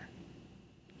together.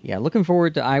 Yeah, looking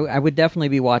forward to... I would definitely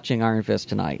be watching Iron Fist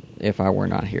tonight if I were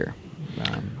not here.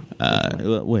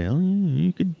 Well,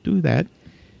 you could do that.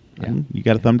 Yeah. You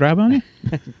got a thumb drive on you?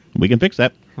 We can fix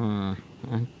that. I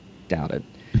doubt it.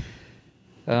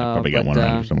 probably got one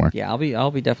around here somewhere. Yeah,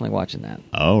 I'll be definitely watching that.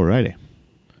 Alrighty.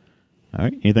 All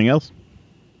right. Anything else?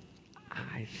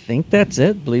 I think that's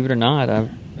it, believe it or not.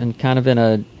 I've been kind of in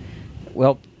a...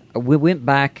 Well, we went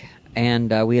back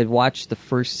and we had watched the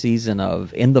first season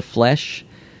of In the Flesh.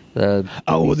 The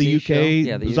the UK UK show.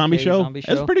 Yeah, the zombie UK show? zombie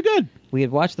That's pretty good. We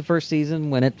had watched the first season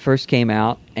when it first came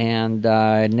out, and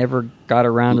I never got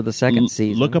around to the second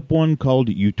season. Look up one called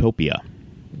Utopia.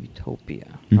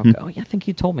 Utopia. Mhm. Okay. Oh, yeah, I think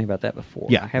you told me about that before.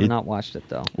 Yeah, I have not watched it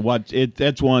though.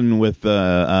 That's one with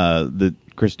that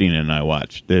Christina and I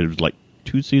watched. There's like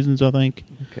 2 seasons, I think.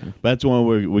 Okay. That's one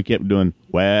where we kept doing.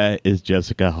 Where is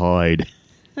Jessica Hyde?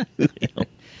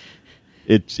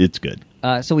 It's good.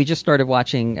 So we just started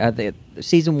watching the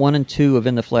season 1 and 2 of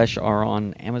In the Flesh are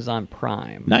on Amazon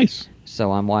Prime. Nice.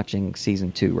 So I'm watching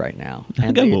season 2 right now, I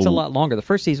and got a it's a little- lot longer. The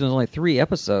first season was only 3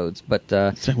 episodes, but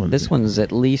Second this one's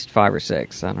at least 5 or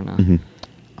 6. I don't know. Mhm.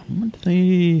 I wonder if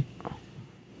they.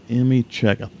 Let me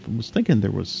check. I was thinking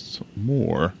there was some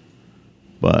more,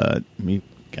 but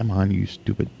come on, you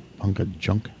stupid hunk of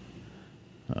junk.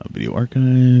 Video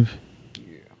archive.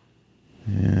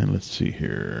 And let's see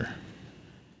here.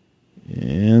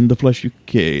 And The Flesh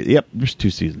UK. Yep, there's 2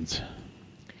 seasons.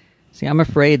 See, I'm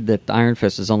afraid that Iron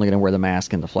Fist is only going to wear the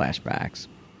mask in the flashbacks.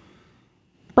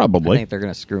 I Probably. think they're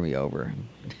going to screw me over.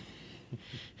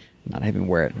 Not have him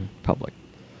wear it in public.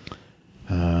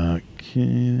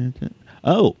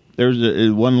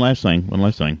 There's one last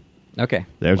thing. Okay.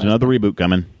 There's Last another one. reboot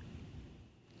coming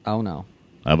Oh, no.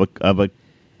 of a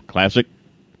classic,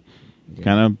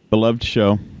 kind of beloved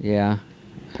show. Yeah.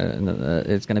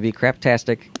 It's going to be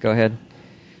craptastic. Go ahead.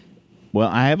 Well,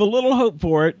 I have a little hope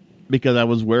for it because I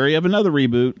was wary of another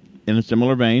reboot in a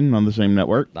similar vein on the same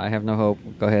network. I have no hope.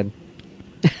 Go ahead.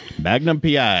 Magnum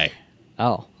PI.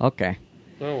 Oh, okay.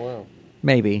 Oh, wow.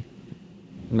 Maybe.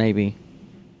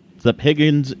 Except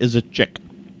Higgins is a chick.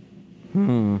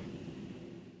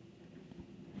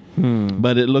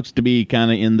 But it looks to be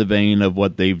kind of in the vein of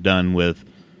what they've done with,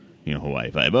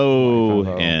 Hawaii Five-0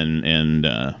 Hawaii and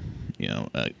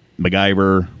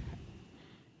MacGyver.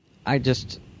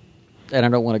 And I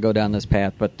don't want to go down this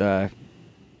path, but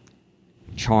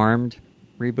Charmed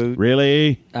reboot.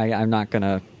 Really? I'm not going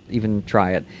to... even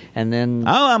try it. And then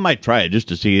I might try it just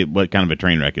to see what kind of a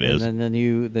train wreck it is. and then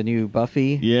the new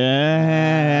Buffy.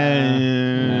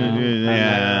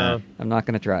 Yeah. I'm not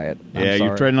going to try it. I'm Yeah, sorry.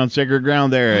 you're treading on sacred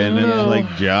ground there, and it's like,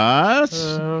 Joss?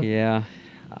 Yeah.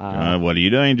 What are you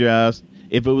doing, Joss?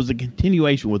 If it was a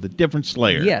continuation with a different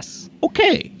Slayer. Yes.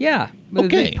 Okay. Yeah. It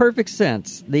Okay. makes perfect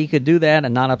sense that you could do that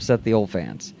and not upset the old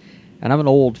fans. And I'm an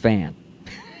old fan.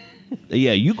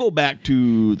 Yeah, you go back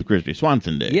to the Crispy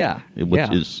Swanson days. Yeah, Which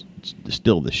yeah. is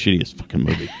still the shittiest fucking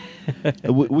movie.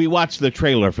 we watched the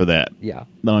trailer for that. Yeah.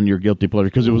 On your Guilty Pleasure,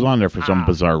 because it was on there for some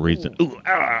bizarre reason.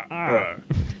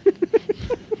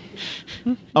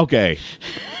 Okay.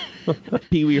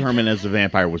 Pee Wee Herman as the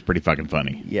vampire was pretty fucking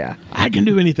funny. Yeah. I can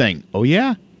do anything. Oh,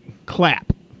 yeah?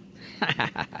 Clap.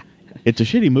 It's a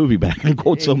shitty movie, but I can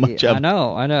quote so much of I it.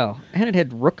 know. And it had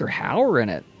Rutger Hauer in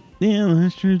it. Yeah,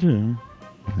 that's true, too.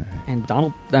 And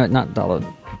Donald Donald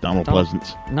Donald-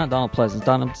 Pleasance. not Donald Pleasance,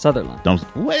 Donald Sutherland. Well,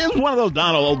 it was one of those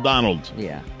old Donalds.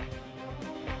 Yeah.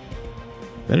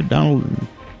 Better Donald and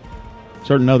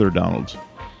certain other Donalds.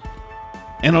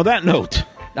 And on that note,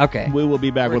 Okay. we will be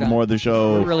back We're with done. more of the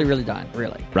show. We're really, really done.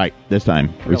 Really. Right, this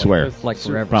time. We Really. swear. Like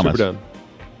forever. Promise. Super done.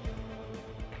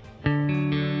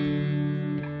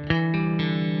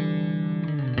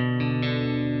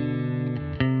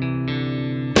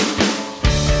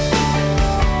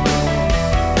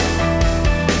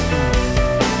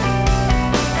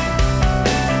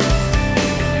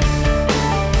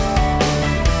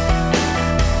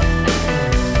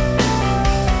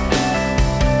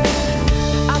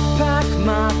 I pack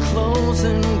my clothes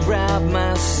and grab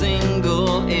my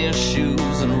single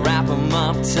issues and wrap them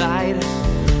up tight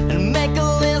and make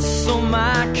a list so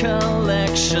my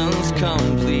collection's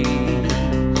complete.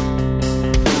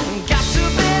 Got to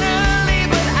bed early,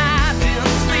 but I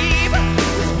didn't sleep.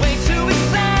 Was way too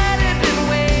excited, been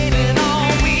waiting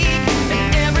all week,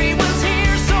 and everyone's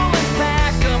here, so let's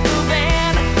pack up the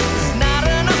van. There's not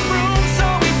enough room, so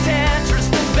we Tetris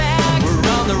the bags.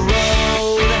 We're on the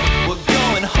road, we're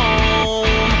going home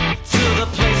to the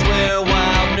place where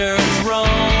wild nerds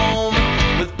roam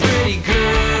with pretty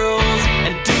girls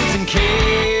and dudes in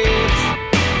capes.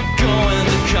 Going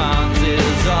to cons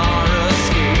is our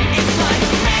escape. It's like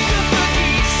Mecca for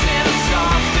geeks in a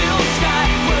star-filled sky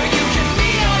where you can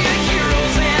meet all your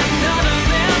heroes and none of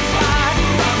them fly.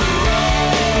 We're on the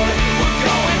road, we're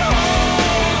going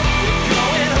home,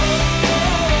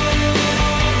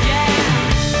 yeah.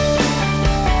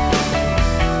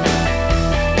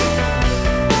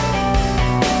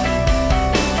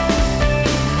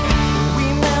 We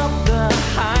melt the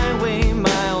highway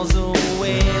miles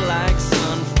away like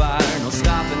sunfire, no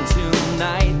stopping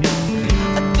tonight.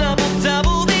 A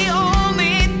double-double, the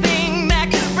only thing that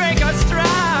can break our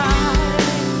stride.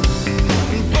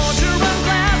 Born to run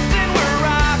blast and we're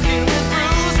rocking with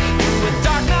Bruce. Through a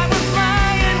dark night we're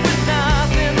flying with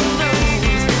nothing to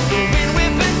lose. The wind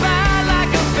whipping by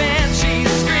like a banshee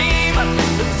scream.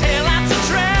 The taillights are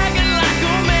dragging like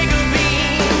Omega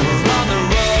beam. We're on the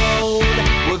road,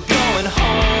 we're going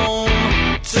home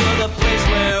to the place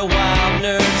where wild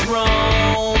nerds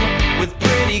roam with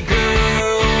pretty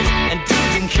girls and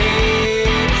dudes in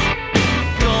capes.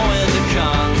 Going to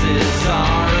cons is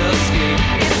our escape.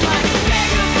 It's like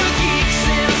Mecca for geeks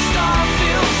in a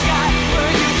star-filled sky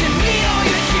where you can meet all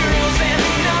your heroes and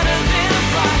none of them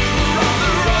fly. We're on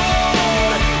the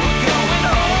road, we're going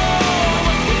home,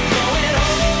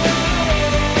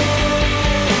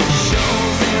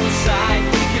 Shows inside,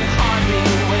 we can hardly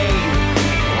wait.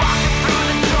 Walking through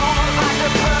the door like a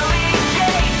pearly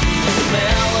gate. The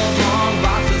smell of long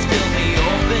boxes fills the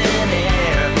open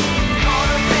air. Caught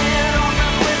up in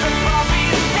orphans with a puppy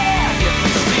stare. You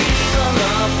can see the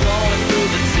love flowing through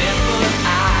the 10-foot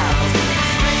aisles.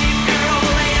 Slave girl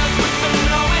layers with the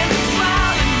knowing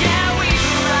smile, and yeah, we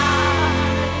ride.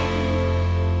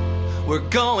 We're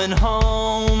going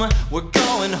home, we're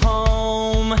going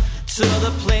home to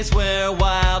the place where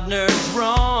wild nerds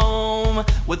roam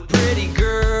with pretty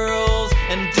girls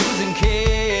and dudes in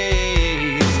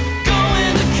caves.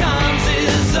 Going to cons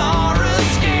is our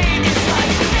escape. It's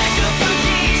like Mecca for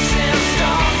geeks in a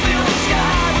star-filled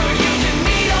sky where you can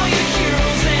meet all your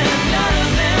heroes and none of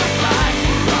them fly.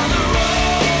 We're on the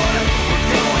road, we're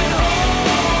going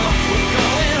home, we're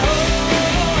going home.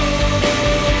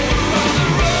 We're on the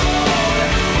road,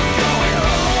 we're going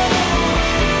home,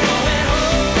 we're going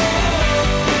home.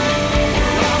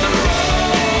 We're on the road,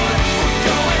 we're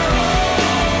going home,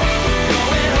 we're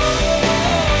going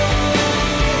home.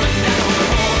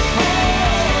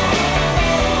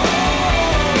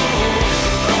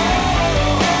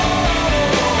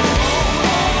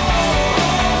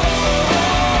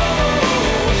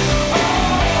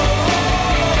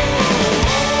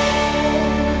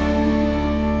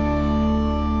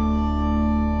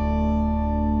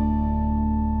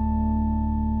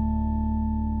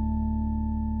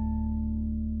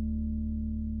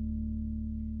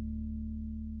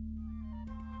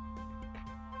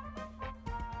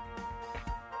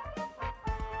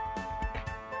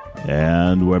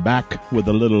 And we're back with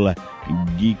a little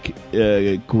geek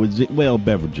cuisine,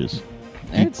 beverages. Geek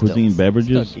It's still- cuisine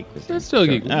beverages. Still geek cuisine. That's still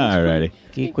geek. Alrighty.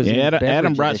 Geek cuisine Yeah, Adam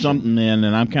beverage brought edition. something in,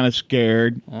 and I'm kind of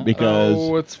scared because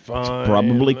Oh, it's fine.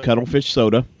 probably cuttlefish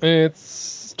soda.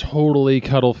 It's totally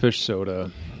cuttlefish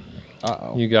soda.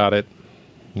 Uh-oh. You got it.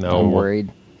 No. I'm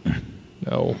worried.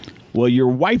 No. Well, your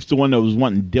wife's the one that was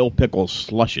wanting dill pickle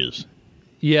slushes.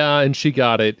 Yeah, and she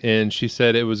got it, and she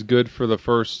said it was good for the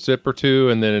first sip or two,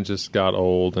 and then it just got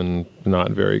old and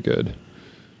not very good.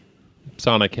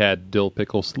 Sonic had dill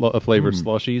pickle flavored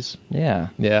slushies. Yeah.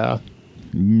 Yeah.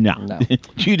 No. No.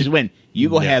 She just went, you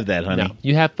go have that, honey. No,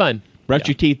 you have fun. Brush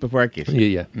your teeth before I kiss you.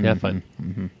 Yeah. Have fun.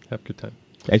 Have a good time.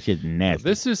 That's just nasty.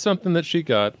 This is something that she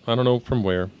got. I don't know from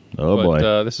where. Oh, but,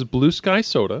 boy. This is Blue Sky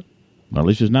Soda. Well, at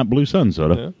least it's not Blue Sun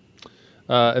soda.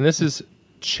 Yeah. And this is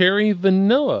cherry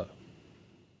vanilla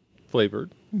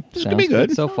flavored. This could be Sounds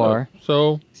good. so far,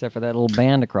 So, except for that little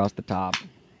band across the top.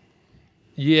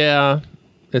 yeah,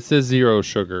 it says 0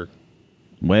 sugar.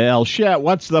 Well, shit,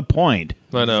 what's the point?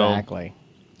 I know. Exactly.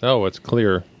 Oh, it's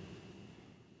clear.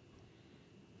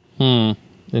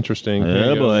 Interesting. There Oh,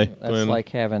 you go. boy. That's When- like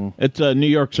having It's a New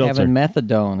York seltzer.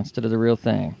 methadone instead of the real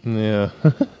thing. Yeah.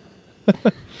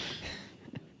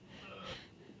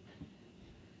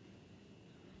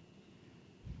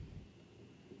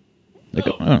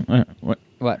 What?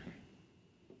 What?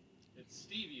 It's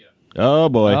stevia. Oh,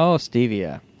 boy. Oh,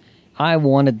 stevia. I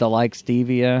wanted to like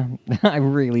stevia. I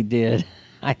really did.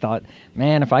 I thought,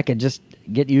 man, if I could just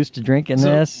get used to drinking So-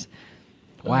 this,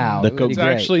 wow, The it would be It's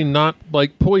great. actually not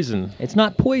like poison. It's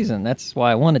not poison. That's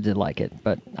why I wanted to like it,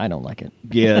 but I don't like it.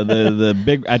 Yeah, the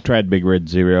big. I tried Big Red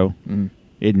Zero.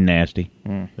 It's nasty.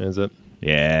 Is it?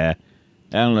 Yeah,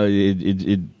 I don't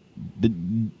know.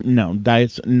 No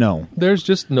diets. No. There's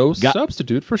just no Got-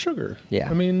 substitute for sugar. Yeah.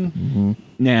 I mean,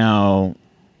 Now,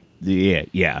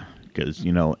 yeah, because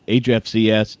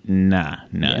HFCS. Nah.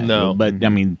 No. But I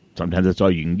mean, sometimes that's all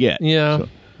you can get. yeah. So,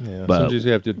 Yeah. but- Sometimes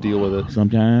you have to deal with it.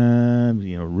 sometimes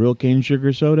real cane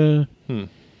sugar soda.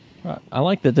 I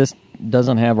like that this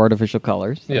doesn't have artificial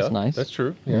colors. That's Yeah, nice. That's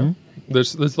true. Yeah.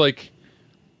 There's like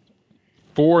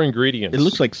 4 ingredients. It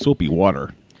looks like soapy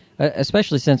water.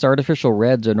 Especially since artificial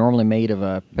reds are normally made of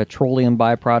a petroleum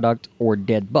byproduct or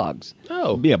dead bugs.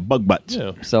 Oh. Yeah, bug butts.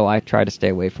 Yeah. So I try to stay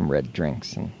away from red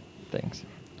drinks and things.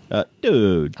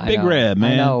 Dude, I Big know. Red,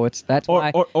 man. I know. That's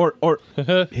why. Or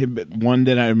one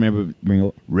that I remember bringing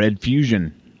up, Red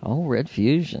Fusion. Oh, Red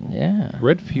Fusion. Yeah.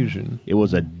 Red Fusion. It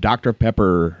was a Dr.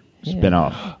 Pepper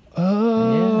spinoff.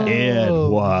 Yeah. It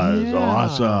was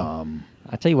awesome.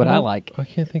 I tell you what I like. I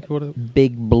can't think of what it.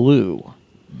 Big Blue.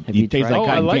 Have You you taste tried like Oh, I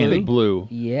cotton like candy? Big Blue.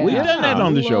 Yeah. We've done that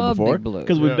on the show Love before Big Blue.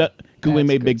 because we Yeah.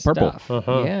 made That's Big good Purple. stuff.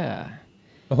 Uh-huh. Yeah.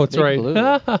 Oh, that's Big right. Blue.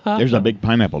 There's a big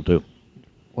pineapple too.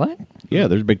 What? Yeah,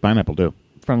 there's a big pineapple too.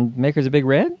 From makers of Big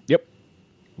Red? Yep.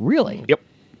 Really? Yep.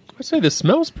 I'd say this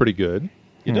smells pretty good.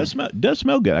 It does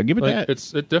smell good. I give it Like, that.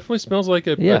 it definitely smells like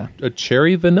a Yeah.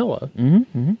 cherry vanilla.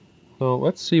 Mm-hmm. So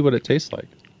let's see what it tastes like.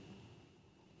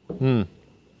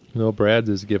 No, Brad's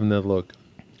is giving that look.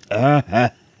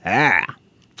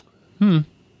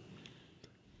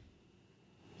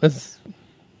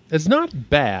 It's not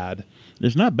bad,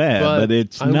 It's not bad, but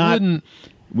it's I not. wouldn't.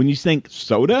 When you think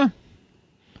soda,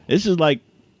 this is like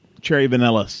cherry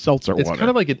vanilla seltzer It's water. kind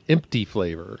of like an empty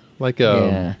flavor. Like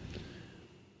Yeah.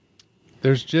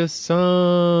 there's just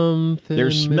something.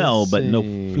 There's smell, but no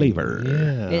missing. flavor.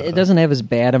 Yeah. It doesn't have as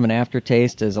bad of an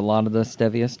aftertaste as a lot of the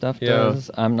stevia stuff Yeah. does.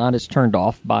 I'm not as turned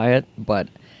off by it, but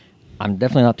I'm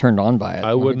definitely not turned on by it.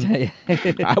 I let me wouldn't- tell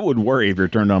you. I would worry if you're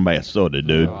turned on by a soda,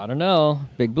 dude. Oh, I don't know.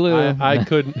 Big Blue. I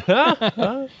couldn't.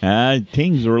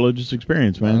 Teens a religious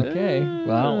experience, man. Okay.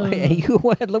 Well,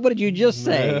 what did you just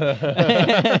say?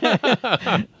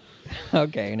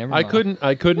 Okay, never I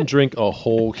mind. couldn't drink a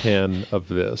whole can of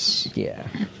this. Yeah.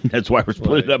 That's why we're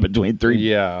split it up between three.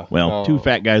 Yeah. Well, 2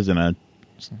 fat guys and a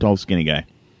tall, skinny guy.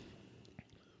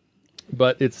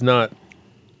 But it's not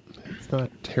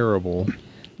terrible.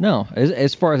 No,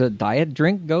 as far as a diet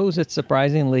drink goes, it's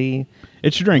surprisingly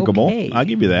It's drinkable. okay. I'll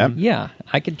give you that. Yeah,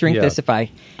 I could drink Yeah. this if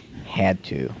I had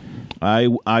to.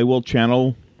 I will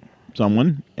channel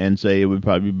someone and say it would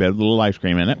probably be better with a little ice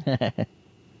cream in it.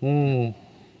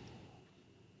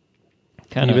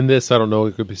 Kind Even of this, I don't know.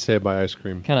 It could be saved by ice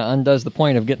cream. undoes the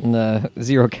point of getting the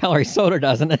 0-calorie soda,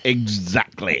 doesn't it?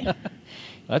 Exactly.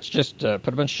 Let's just put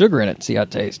a bunch of sugar in it, see how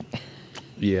it tastes.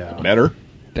 Yeah. Better.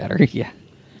 Better, yeah.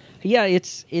 Yeah,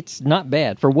 it's not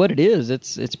bad for what it is.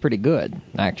 It's pretty good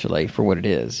actually for what it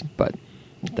is, but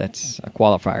that's a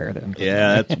qualifier then.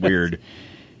 Yeah, that's weird.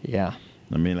 Yeah.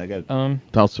 I mean, I got to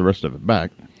toss the rest of it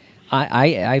back.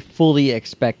 I fully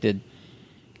expected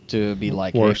to be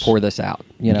like, hey, Worse. pour this out,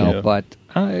 you know. Yeah. But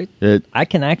It, I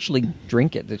can actually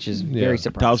drink it, which is very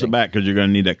surprising. toss it back because you're going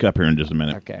to need that cup here in just a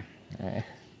minute. Okay. All right.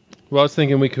 Well, I was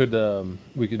thinking we could you want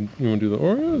to do the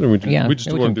Oreo, or we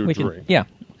just want to do a drink? Yeah,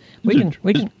 we can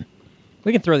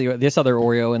throw this other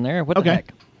Oreo in there. What the Okay.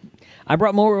 heck? I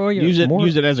brought more Oreo. Use more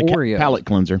it as a Oreo. palate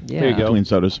cleanser. Yeah. There you go. Between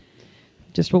sodas.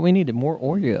 Just what we needed. More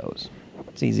Oreos.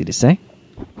 It's easy to say.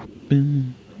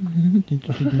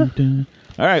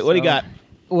 All right, what do you got?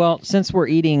 Well, since we're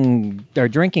eating or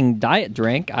drinking diet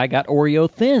drink, I got Oreo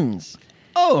Thins.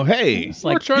 Oh, hey. It's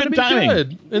We're like trying to be timing.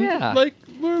 good, and Yeah. we're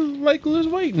like lose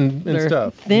weight and they're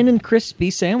stuff. thin and crispy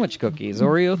sandwich cookies.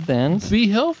 Oreo Thins. Be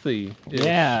healthy.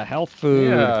 Yeah, health food.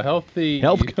 Yeah, healthy.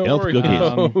 Health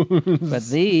Oreos. But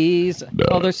these,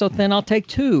 they're so thin, I'll take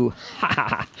two.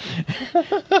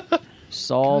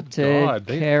 Salted God,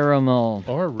 they- caramel.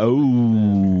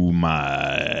 Oh,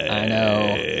 my. I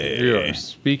know. You are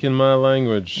speaking my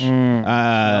language. 3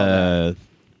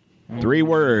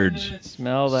 words.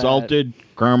 Smell that. Salted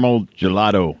caramel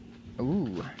gelato.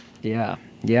 Ooh. Yeah.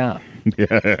 Yeah.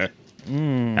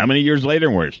 How many years later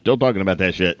and we're still talking about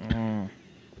that shit?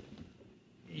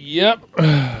 Yep.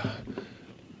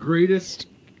 Greatest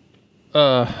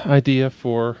idea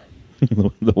for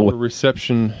The a what?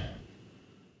 reception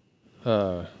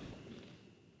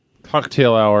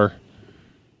cocktail hour.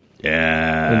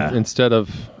 Yeah. Instead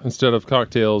of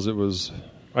cocktails, it was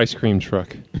ice cream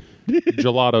truck.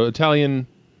 Gelato, Italian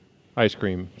ice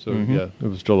cream. So yeah, it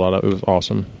was gelato. It was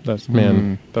awesome. That was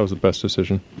the best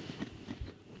decision.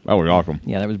 That was awesome.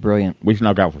 Yeah, that was brilliant. We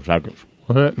snuck out for seconds.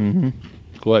 What?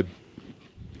 Glad.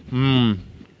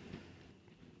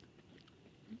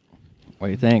 What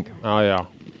do you think? Oh yeah.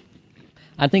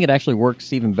 I think it actually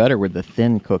works even better with the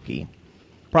thin cookie.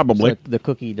 Probably. So the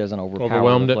cookie doesn't overpower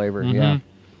Overwhelmed the it. flavor. Mhm. Yeah.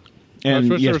 And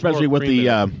Especially yeah, there's especially more with the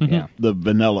cream in Yeah. the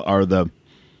vanilla or the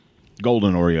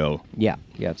golden Oreo. Yeah.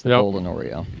 Yeah, it's the Yep. golden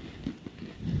Oreo.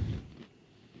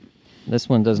 This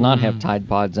one does not have Tide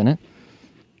Pods in it.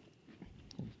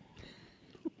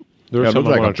 There's Yeah, it looks something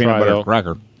I like a want to peanut try butter though.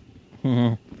 cracker.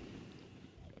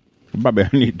 Probably I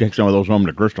need to take some of those home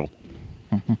to Crystal.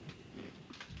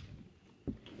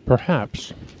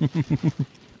 Perhaps.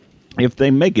 If they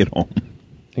make it home.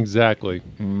 Exactly.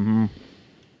 I'm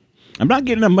not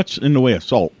getting that much in the way of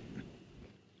salt.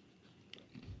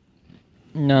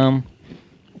 No.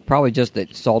 Probably just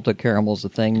that salted caramel's a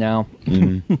thing now.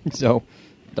 So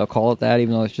they'll call it that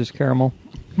even though it's just caramel.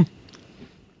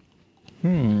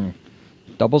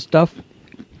 Double stuff?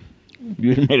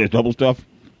 You made a double stuff?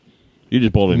 You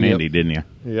just pulled an Yep. Andy, didn't you?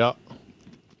 Yeah.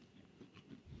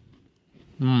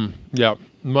 Yeah.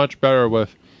 Much better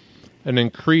with an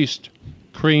increased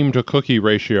cream to cookie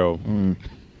ratio.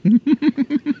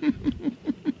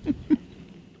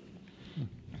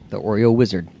 The Oreo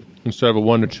Wizard. Instead of a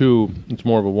 1-to-2, it's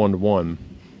more of a 1-to-1.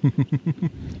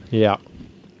 Yeah.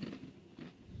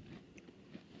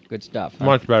 Good stuff. huh?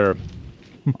 Much better.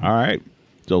 All right.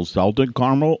 So salted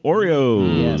caramel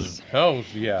Oreos. Yes. Hells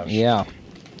yes. Yeah.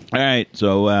 All right.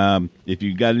 So if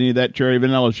you got any of that cherry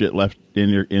vanilla shit left in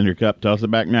your cup, toss it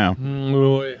back now.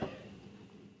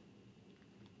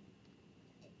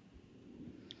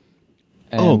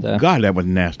 And, oh God, that was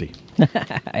nasty.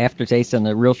 aftertaste and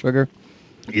the real sugar.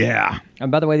 Yeah. And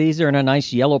by the way, these are in a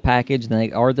nice yellow package, and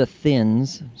they are the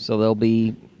thins, so they'll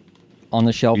be on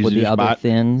the shelf Easy with the to other spot.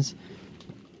 thins.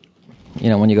 You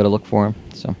know, when you go to look for them.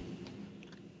 So,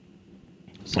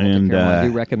 salted And, caramel, I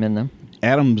do recommend them.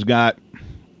 Adam's got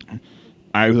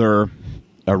either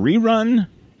a rerun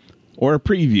or a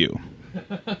preview,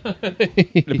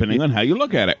 depending on how you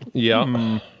look at it.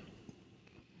 Yeah.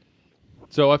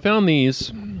 So I found these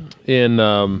in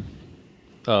a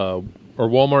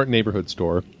Walmart neighborhood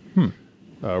store,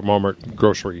 Walmart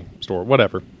grocery store,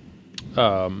 whatever.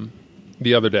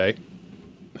 The other day.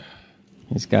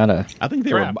 He's got a. I think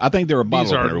they Crap. were. I think they were These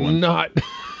bottle are opener ones. not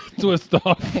twist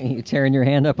off. You tearing your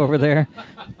hand up over there?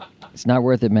 It's not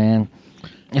worth it, man.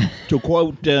 To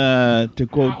quote.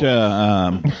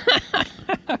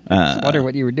 Wonder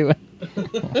what you were doing.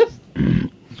 To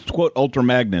quote Ultra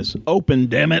Magnus, open,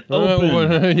 damn it,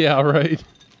 open. Yeah, right.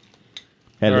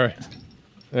 Had All it right.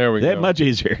 There we that go. much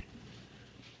easier.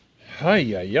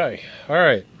 Ay. All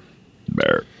right.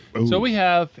 Bear. So we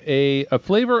have a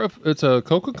flavor of, it's a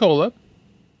Coca-Cola,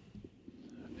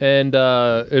 and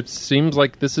it seems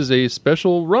like this is a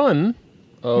special run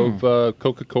of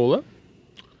Coca-Cola.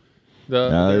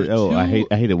 I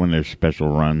hate it when there's special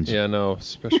runs. Yeah, no,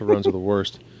 special runs are the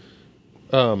worst.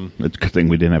 It's a good thing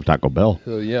we didn't have Taco Bell.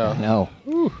 So yeah, No.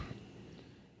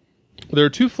 there are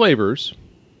two flavors,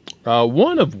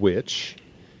 one of which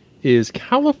is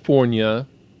California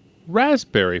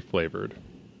raspberry flavored.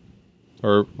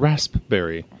 or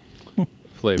raspberry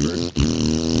flavored.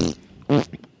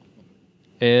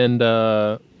 And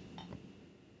I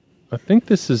think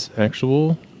this is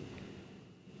actual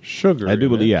sugar. I do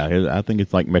in it. believe, yeah. I think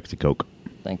it's like Mexicoke.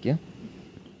 Thank you.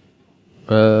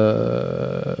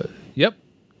 Yep.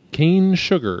 Cane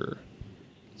sugar.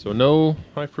 So no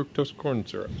high fructose corn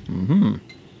syrup.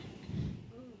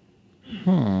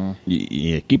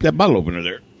 Yeah, keep that bottle opener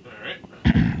there. All right.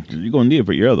 You're going to need it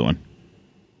for your other one.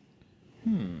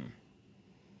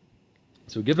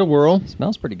 So give it a whirl.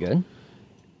 Smells pretty good.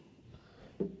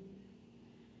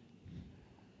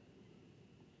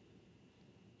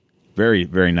 Very,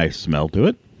 very nice smell to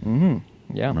it.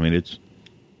 Yeah. I mean, it's...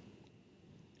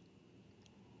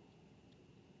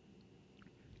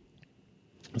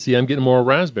 See, I'm getting more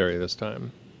raspberry this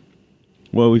time.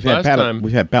 Well, we've Last had time-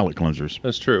 palate cleansers.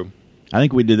 That's true. I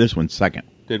think we did this one second.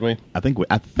 Did we? I think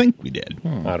we did.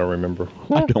 I don't remember.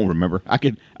 I don't remember. I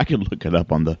could look it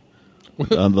up on the other We're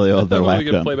going to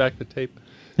laptop. play back the tape.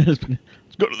 Let's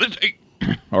go to the tape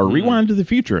or rewind to the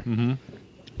future. You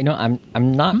know,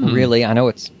 I'm not really. I know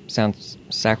it sounds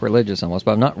sacrilegious almost,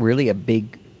 but I'm not really a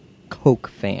big Coke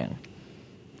fan.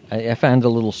 I find it a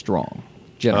little strong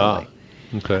generally.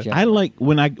 Okay. Yeah. I like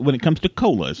when it comes to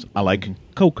colas, I like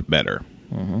Coke better.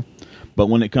 But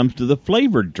when it comes to the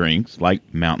flavored drinks like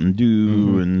Mountain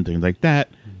Dew and things like that,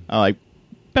 I like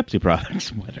Pepsi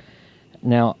products better.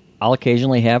 Now, I'll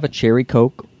occasionally have a cherry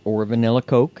Coke or a vanilla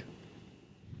Coke,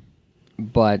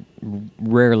 but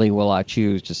rarely will I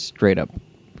choose just straight up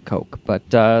Coke. But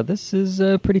this is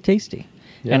pretty tasty,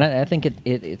 Yeah. and I think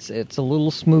it's a little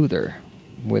smoother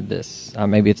with this.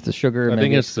 Maybe it's the sugar. I maybe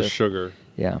think it's the sugar,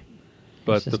 Yeah,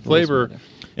 but It's the just a little flavor smoother.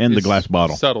 And the is glass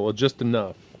bottle. subtle, just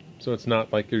enough. So it's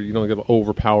not like you don't get an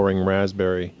overpowering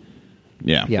raspberry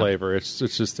Yeah. Yeah. flavor. It's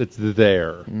just it's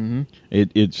there.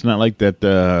 It's not like that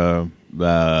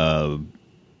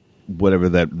whatever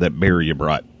that bear you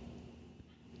brought.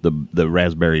 The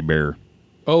raspberry bear.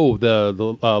 Oh, the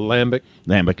lambic,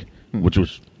 Lambic, which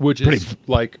was which pretty is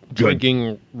like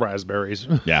drinking raspberries,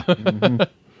 yeah.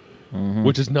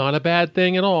 which is not a bad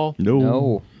thing at all.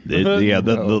 No. Those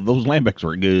lambics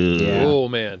were good. Yeah. Oh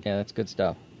man, Yeah, that's good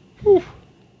stuff.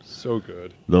 so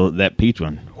good. That peach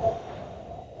one.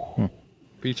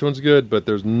 Peach one's good, but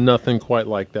there's nothing quite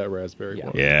like that raspberry Yeah.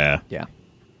 one. Yeah. Yeah,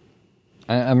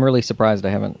 I'm really surprised I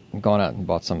haven't gone out and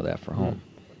bought some of that for home.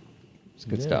 It's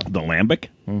good stuff. The lambic.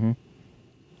 Mm-hmm.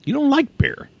 You don't like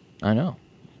beer. I know.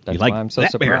 That's like why I'm so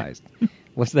that bear. surprised.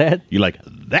 What's that? You like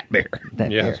that beer. That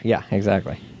Yeah. beer. Yeah,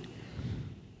 exactly.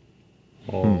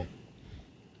 Oh.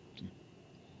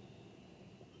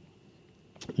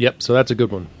 Yep. So that's a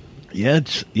good one. Yeah,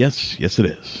 yes, it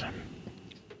is.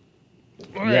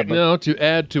 All right, now to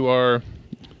add to our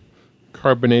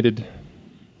carbonated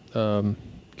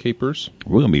capers.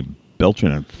 We're gonna be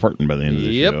belching and farting by the end of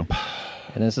this Yep. show.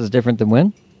 And this is different than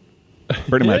when?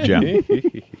 Pretty much, yeah.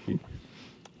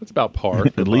 That's about par.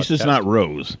 for At least it's not podcasting.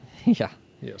 Rose, Yeah.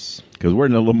 Yes. because we're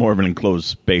in a little more of an enclosed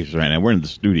space right now. We're in the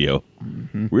studio.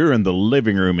 We were in the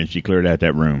living room, and she cleared out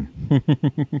that room.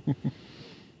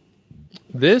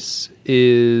 This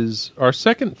is our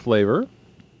second flavor,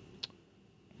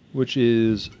 which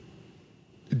is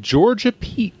Georgia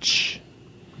Peach.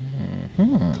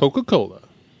 Coca-Cola.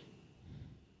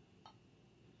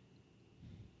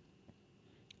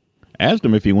 Asked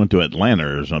him if he went to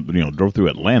Atlanta or something. Drove through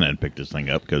Atlanta and picked this thing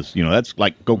up because that's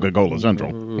like Coca-Cola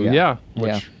Central. Yeah.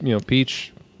 Yeah.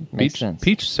 Which, Makes sense.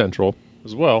 Peach Central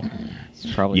as well.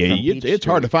 It's probably Yeah, from it's Peach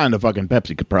hard to Street. find a fucking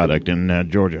Pepsi product in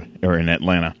Georgia or in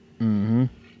Atlanta.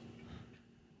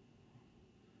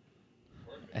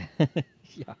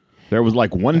 Yeah. There was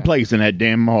like one place in that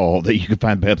damn mall that you could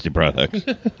find Pepsi products.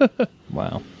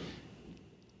 Wow.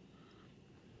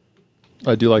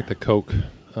 I do like the Coke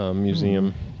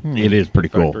museum It is pretty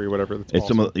cool. factory, whatever it's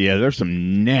It's called. there's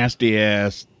some nasty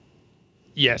ass.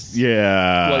 Yes.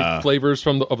 Yeah. Like flavors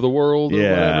of the world or Yeah.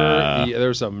 whatever. Yeah,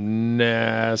 there's some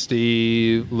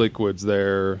nasty liquids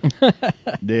there.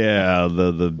 Yeah,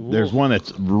 there's one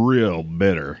that's real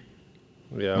bitter.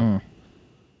 Yeah.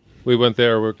 We went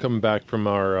there. We're coming back from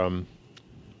our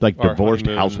Like Our divorced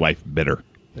honeymoon. housewife bitter.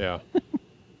 yeah.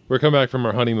 We're coming back from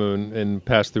our honeymoon and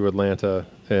passed through Atlanta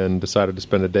and decided to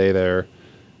spend a day there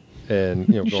and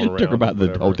You going should around. talk about the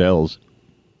whatever. hotels.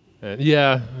 And,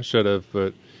 yeah, I should have,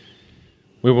 but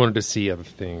we wanted to see other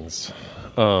things.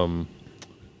 You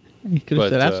could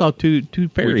But, have said, I saw two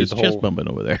fairies the chest whole- bumping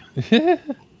over there.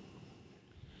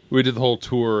 We did the whole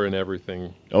tour and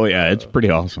everything Oh, yeah, it's pretty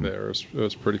awesome. there. It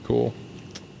was pretty cool.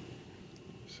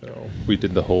 So we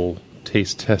did the whole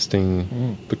taste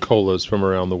testing the colas from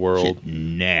around the world. Shit,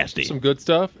 nasty. Some good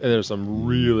stuff, and there's some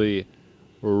really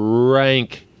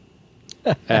rank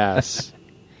ass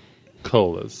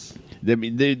colas.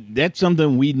 That's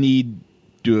something we need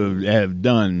to have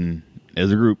done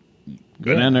as a group.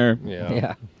 Go down there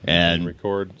Yeah. and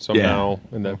Record somehow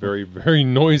in that very, very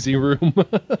noisy room.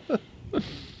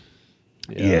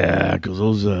 yeah, because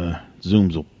those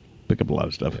Zooms will pick up a lot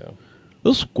of stuff. Yeah.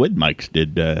 Those squid mics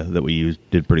that we used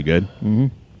did pretty good. Mm-hmm.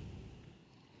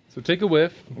 So take a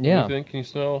whiff. Yeah. What do you think? Can you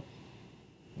smell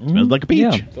Smells like a peach.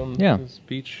 Yeah. some Yeah. this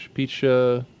peach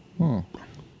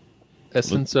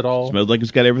essence at all? Smells like it's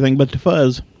got everything but the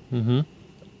fuzz. Mm-hmm.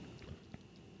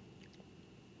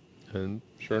 And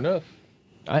sure enough.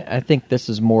 I think this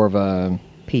is more of a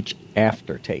peach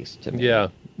aftertaste to me. Yeah.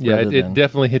 Yeah, Rather it than-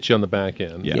 definitely hits you on the back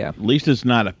end. Yeah. Yeah. At least it's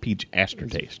not a peach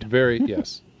aftertaste. Very,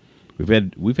 yes. We've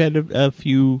had a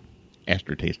few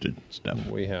aftertasted stuff.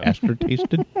 We have.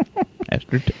 Aftertasted?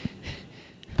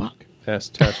 Fuck.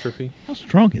 Astastrophe. How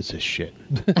strong is this shit?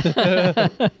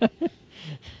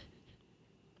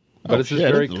 But it's just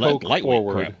very it's Coke lightweight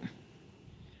forward.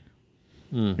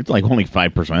 crap. It's like only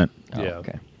 5%. Oh, Yeah.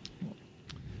 Okay.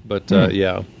 But,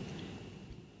 yeah.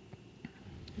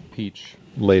 Peach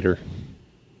later.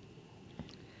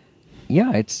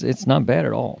 Yeah, it's not bad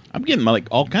at all. I'm getting like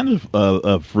all kinds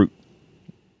of fruit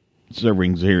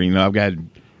servings here. You know, I've got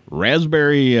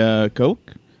raspberry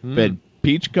Coke, I've had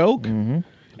peach Coke, and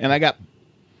I got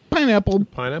pineapple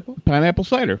Pineapple?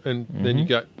 cider. And then you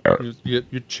got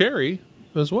your cherry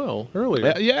as well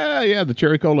earlier. Yeah, the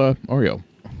cherry cola Oreo,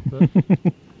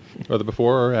 Either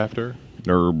before or after.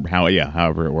 or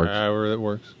however it works. However that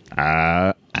works.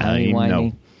 I Timey-wimey.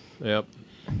 know. Yep.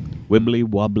 Wibbly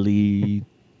wobbly,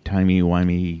 timey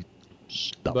wimey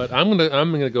stuff. But I'm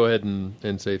gonna go ahead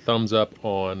and say thumbs up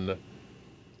on.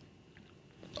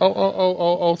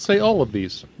 I'll say all of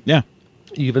these, yeah,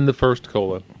 even the first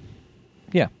cola,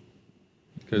 Yeah.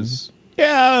 because for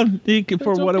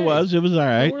what it okay. was all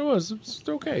right. what it was, it's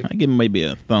okay. I give him maybe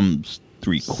a thumbs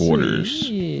 3/4.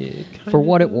 Yeah, For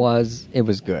what it was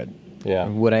good. Yeah.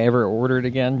 Would I ever order it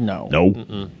again? No.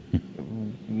 No.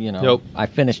 You know. Nope. I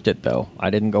finished it though. I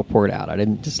didn't go pour it out. I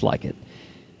didn't dislike it.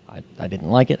 I didn't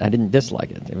like it. I didn't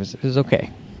dislike it. It was okay.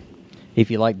 If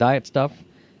you like diet stuff,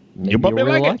 maybe probably you'll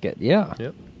really like like it. Yeah.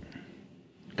 Yep.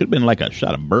 Could have been like a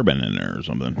shot of bourbon in there or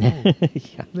something.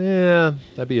 Yeah,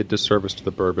 that'd be a disservice to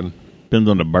the bourbon. Depends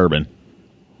on the bourbon.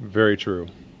 Very true.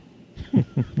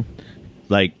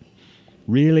 Like,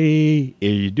 really? Are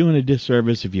you doing a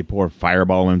disservice if you pour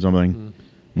Fireball in something?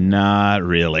 Not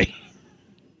really.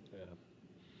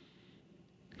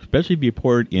 Especially if you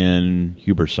pour it in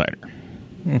Huber cider.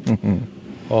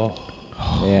 Oh,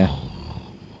 Yeah.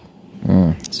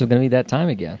 Still gonna be that time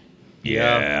again.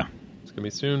 Yeah. it's gonna be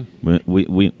soon.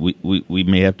 We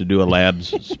may have to do a Labs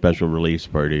special release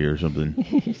party or something.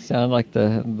 You sound like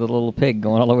the little pig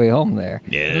going all the way home there.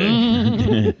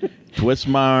 Yeah. Twist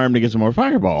my arm to get some more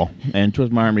Fireball, and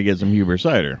twist my arm to get some Huber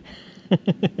cider.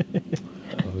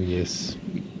 Oh yes.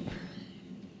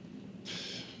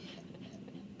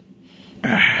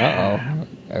 Uh-oh.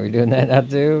 Are we doing that now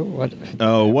too? What?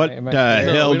 Oh, what Am I-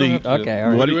 the hell do you... Okay, all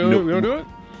right. What do We you... don't do it.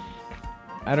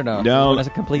 I don't know. No. That's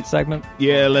a complete segment?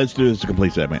 Yeah, let's do this as a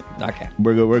complete segment. Okay.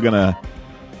 We're gonna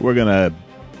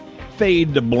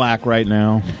fade to black right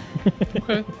now.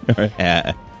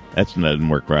 Okay. That doesn't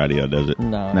work for audio, does it?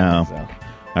 No. I No. don't think so.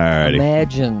 Alrighty.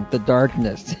 Imagine the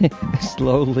darkness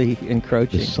slowly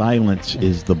encroaching. The silence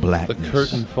is the The blackness.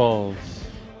 curtain falls.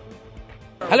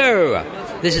 Hello,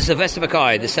 this is Sylvester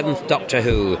McCoy, the 7th Doctor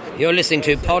Who. You're listening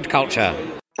to Pod Culture.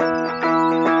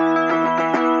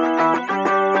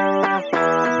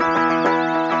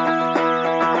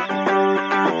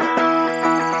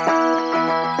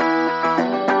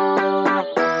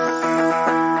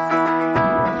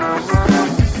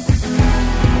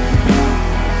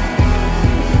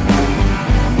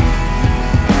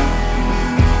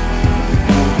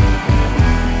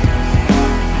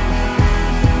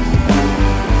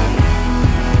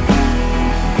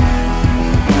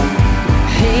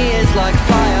 He is like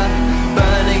fire,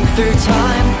 burning through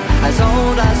time, as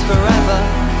old as forever,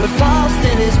 but fast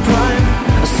in his prime.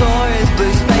 I saw his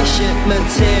blue spaceship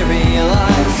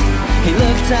materialize. He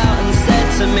looked out and said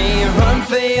to me, run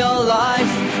for your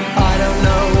life. I don't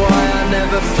know why I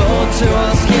never thought to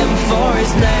ask him for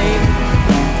his name,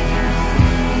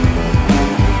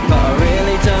 but I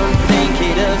really don't think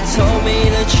he'd have told me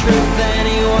the truth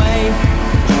anyway.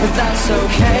 But that's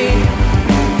okay.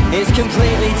 It's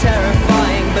completely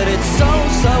terrifying, but it's so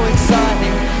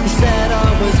exciting. He said I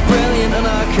was brilliant and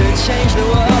I could change the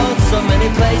world. So many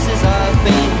places I've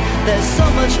been, there's so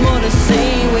much more to see.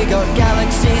 We got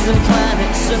galaxies and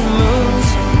planets and moons,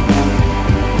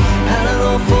 and an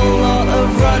awful lot of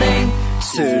running.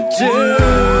 to do.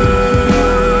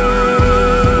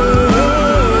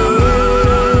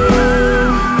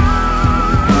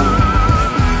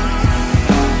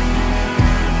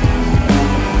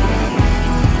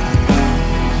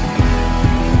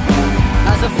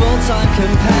 Full-time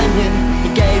companion, he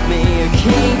gave me a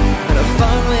key and a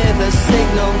phone with a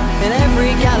signal in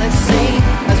every galaxy.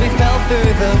 As we fell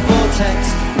through the vortex,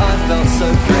 I felt so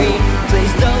free.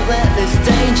 Please don't let this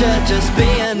danger just be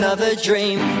another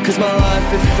dream, 'cause my life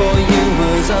before you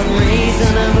was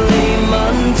unreasonably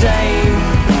mundane.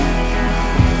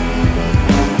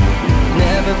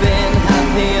 Never been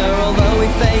happier, although we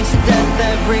face death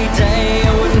every day.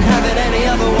 I wouldn't have it any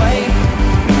other way.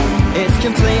 It's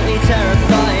completely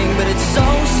terrifying, but it's so,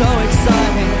 so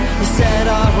exciting. He said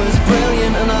I was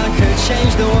brilliant and I could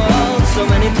change the world. So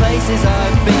many places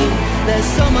I've been, there's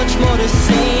so much more to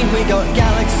see. We got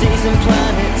galaxies and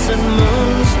planets and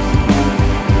moons,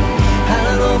 and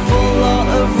an awful lot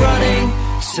of running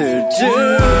to do.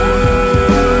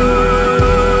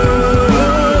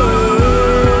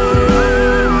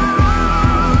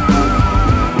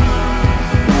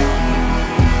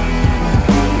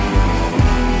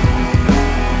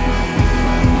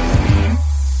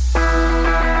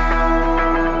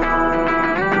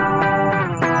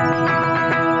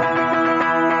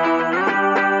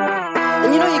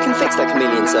 That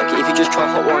chameleon circuit if you just try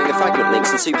hot wiring the fragment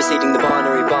links and superseding the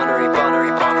binary.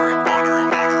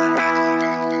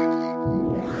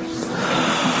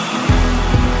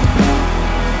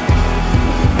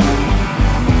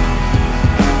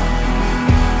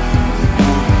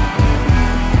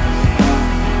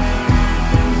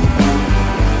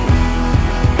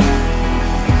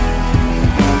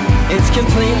 It's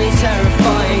completely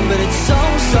terrifying, but it's so,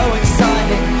 so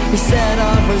exciting. He said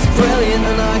I was brilliant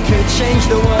and I could change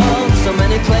the world. So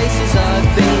many places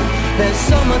I've been, there's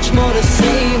so much more to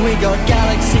see. We got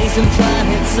galaxies and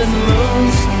planets and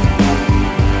moons,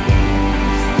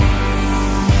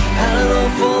 and an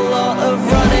awful lot of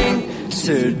running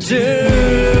to do.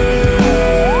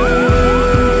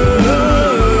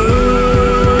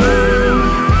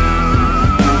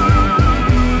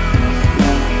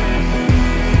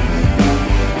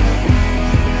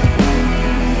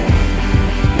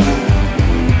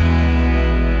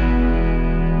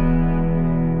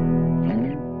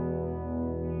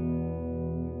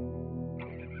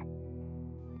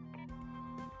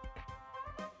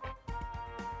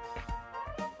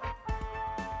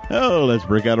 Oh, let's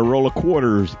break out a roll of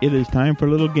quarters. It is time for a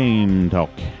little game talk.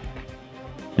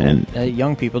 And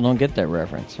young people don't get that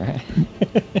reference, right?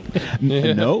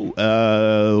 No.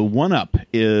 One Up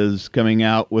is coming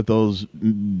out with those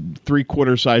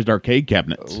 3/4 sized arcade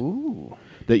cabinets. Ooh.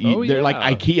 They're like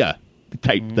IKEA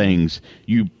type things.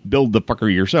 You build the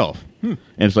fucker yourself. And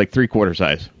it's like 3/4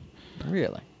 size.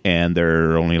 Really? And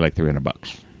they're only like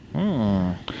 $300.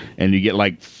 And you get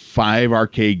like 5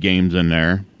 arcade games in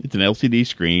there. It's an LCD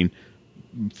screen,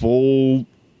 full,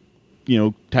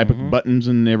 type of buttons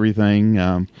and everything.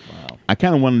 Wow. I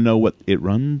kind of want to know what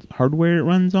hardware it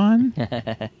runs on.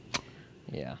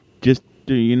 Yeah. Just,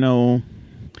 and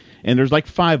there's like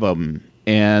 5 of them.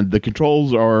 And the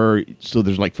controls are, so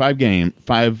there's like 5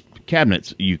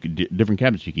 cabinets, different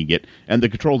cabinets you can get. And the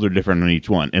controls are different on each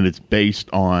one. And it's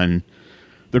based on,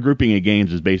 the grouping of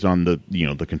games is based on the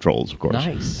controls, of course.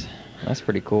 Nice. That's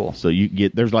pretty cool. So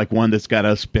there's like one that's got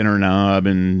a spinner knob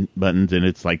and buttons, and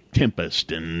it's like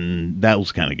Tempest and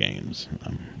those kind of games.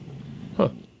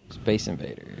 Space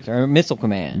Invaders or Missile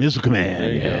Command. Missile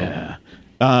Command, yeah.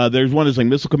 There's one that's like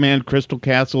Missile Command, Crystal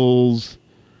Castles,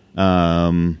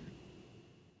 couple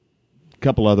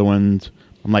other ones.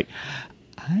 I'm like,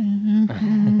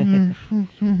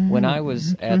 when I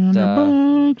was at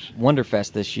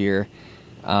Wonderfest this year,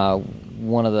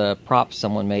 one of the props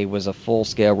someone made was a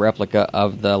full-scale replica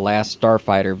of the last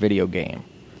Starfighter video game.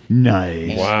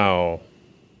 Nice. Wow.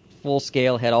 Full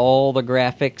scale, had all the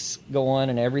graphics going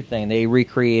and everything. They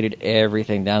recreated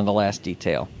everything down to the last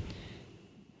detail.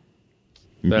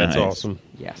 That's Nice. awesome.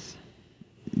 Yes.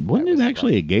 Wasn't it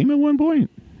actually a game at one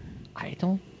point? I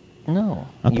don't know.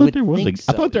 I You thought would there was think I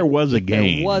so. thought there was a If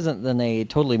game. there wasn't, then they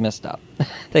totally missed up.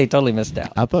 They totally missed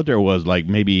out. I thought there was like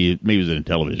maybe it was a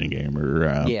television game or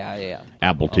Yeah.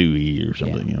 Apple IIe or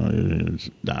something.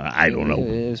 I don't know.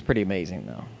 It was pretty amazing,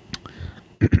 though.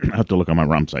 I have to look on my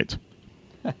ROM sites.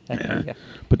 Yeah.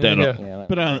 Put that Yeah.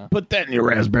 up. Put that in your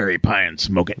Raspberry Pi and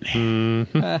smoke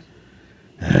it.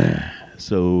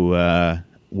 So,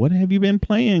 what have you been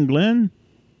playing, Glenn?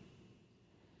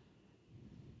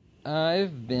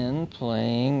 I've been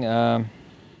playing a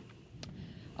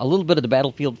little bit of the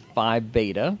Battlefield 5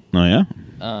 beta. Oh yeah.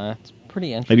 It's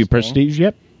pretty interesting. Have you prestige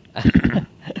yet?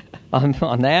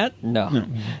 On that, no.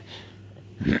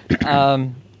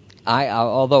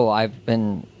 Although I've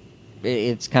been,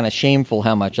 it's kind of shameful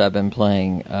how much I've been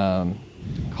playing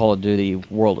Call of Duty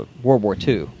World War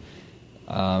II.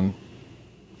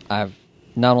 I've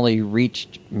not only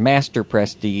reached Master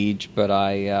Prestige, but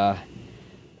I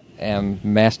am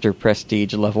Master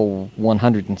Prestige level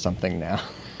 100 and something now.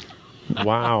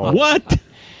 Wow. What?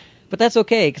 But that's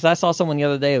okay, because I saw someone the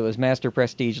other day that was Master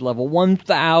Prestige level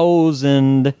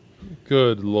 1000.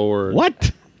 Good Lord.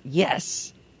 What?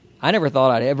 Yes. I never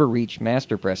thought I'd ever reach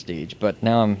Master Prestige, but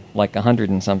now I'm like 100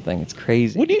 and something. It's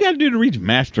crazy. What do you got to do to reach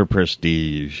Master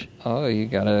Prestige? Oh, you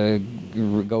gotta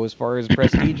go as far as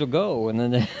Prestige will go, and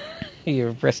then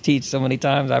you Prestige so many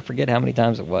times, I forget how many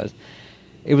times it was.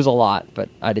 It was a lot, but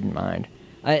I didn't mind.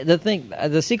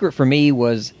 The secret for me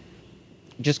was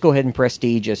just go ahead and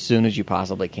Prestige as soon as you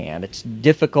possibly can. It's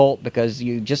difficult because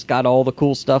you just got all the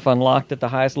cool stuff unlocked at the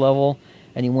highest level,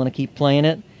 and you want to keep playing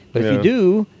it. But if you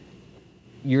do,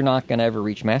 you're not going to ever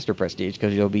reach Master Prestige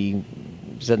because you'll be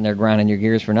sitting there grinding your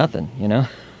gears for nothing, you know?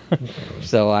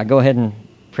 So I go ahead and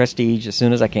Prestige as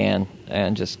soon as I can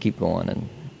and just keep going. And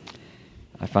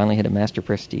I finally hit a Master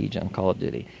Prestige on Call of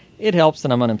Duty. It helps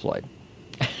that I'm unemployed.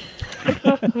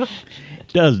 It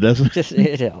does, doesn't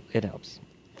it? It helps.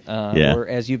 Yeah. Or,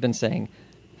 as you've been saying,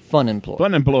 fun employed.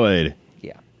 Fun employed.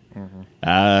 Yeah. Mm-hmm.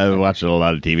 I watched a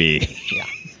lot of TV.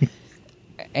 Yeah.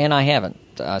 And I haven't,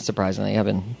 surprisingly. I've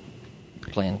been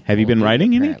playing. Have you been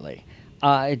writing any? Apparently.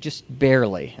 Just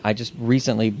barely. I just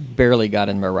recently barely got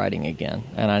into my writing again,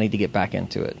 and I need to get back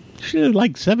into it. Should have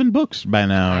like 7 books by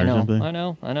now or something. I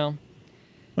know.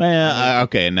 Well,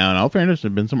 okay. Now, in all fairness, there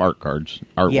have been some artwork.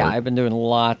 Yeah, I've been doing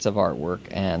lots of artwork,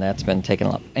 and that's been taking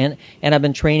a lot. And I've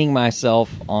been training myself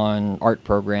on art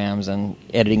programs and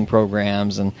editing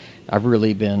programs, and I've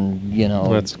really been,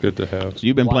 That's good to have. So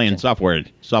you've been playing software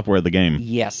the game.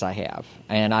 Yes, I have.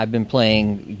 And I've been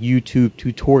playing YouTube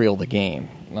Tutorial the game.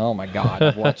 Oh, my God.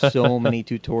 I've watched so many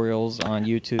tutorials on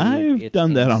YouTube. I've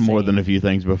done that on more than a few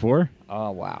things before.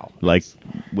 Oh, wow. Like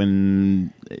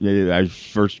when I was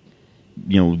first,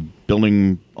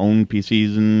 building own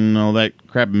PCs and all that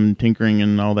crap and tinkering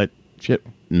and all that shit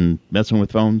and messing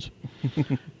with phones.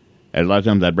 And a lot of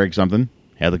times I'd break something,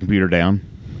 have the computer down.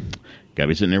 Got to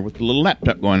be sitting there with the little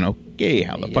laptop going, okay,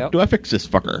 how the fuck do I fix this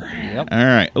fucker? Yep. All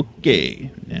right, okay.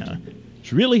 Now,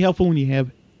 it's really helpful when you have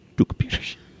 2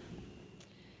 computers.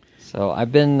 So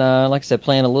I've been, like I said,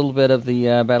 playing a little bit of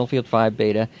the Battlefield 5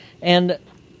 beta, and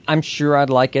I'm sure I'd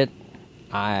like it.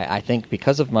 I think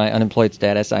because of my unemployed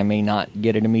status, I may not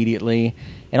get it immediately.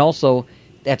 And also,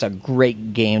 that's a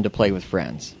great game to play with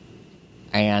friends.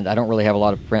 And I don't really have a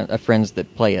lot of friends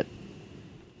that play it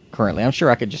currently. I'm sure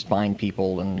I could just find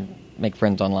people and make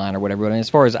friends online or whatever. But as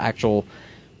far as actual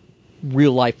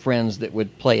real-life friends that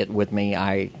would play it with me,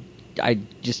 it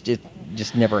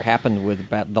just never happened with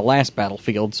the last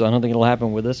Battlefield, so I don't think it'll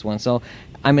happen with this one. So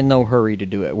I'm in no hurry to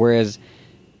do it. Whereas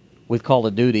with Call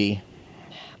of Duty,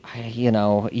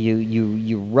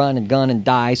 you run and gun and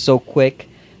die so quick.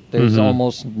 There's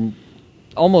almost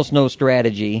no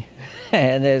strategy,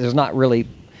 and there's not really,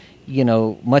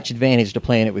 much advantage to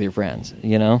playing it with your friends.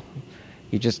 You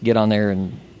just get on there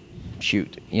and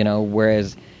shoot.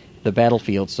 Whereas the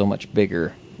Battlefield's so much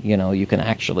bigger. You can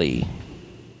actually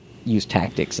use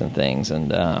tactics and things,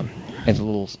 and it's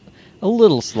a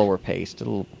little slower paced.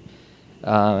 So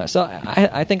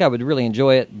I think I would really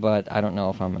enjoy it, but I don't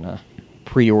know if I'm gonna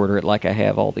pre-order it like I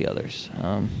have all the others.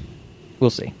 We'll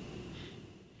see.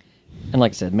 And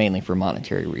like I said, mainly for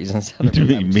monetary reasons.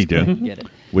 Me too. Get it.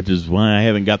 Which is why I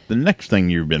haven't got the next thing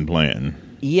you've been playing.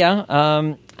 Yeah,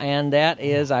 and that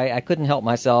is, I couldn't help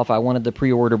myself. I wanted the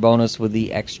pre-order bonus with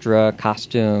the extra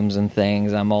costumes and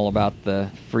things. I'm all about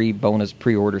the free bonus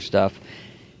pre-order stuff.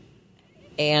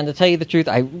 And to tell you the truth,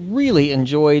 I really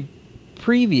enjoyed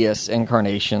previous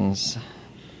incarnations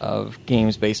of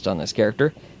games based on this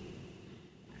character.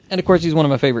 And of course, he's one of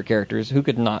my favorite characters. Who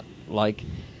could not like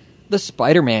the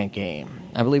Spider-Man game?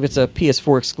 I believe it's a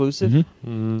PS4 exclusive.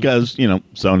 Because,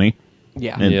 Sony.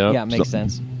 Yeah, And- yeah, it makes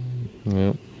sense.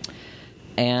 Yep.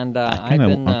 And I kind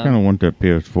of want that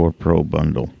PS4 Pro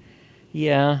bundle.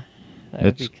 Yeah, that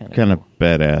would It's be kind of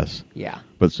badass. Yeah.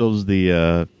 But so's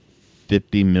the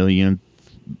 50 millionth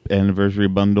anniversary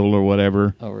bundle or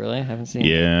whatever. Oh, really? I haven't seen it.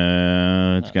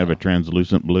 Yeah, it's kind of a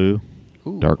translucent blue,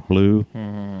 Ooh. dark blue,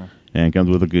 Mhm. and it comes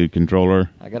with a good controller.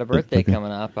 I got a birthday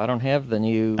coming up. I don't have the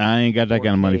new... I ain't got that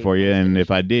kind of money 4K. for you, and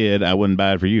if I did, I wouldn't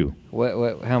buy it for you.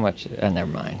 What, how much?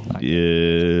 Never mind.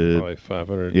 Probably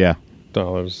 $500. Yeah.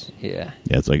 Yeah.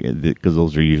 Yeah, it's like, because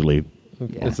those are usually...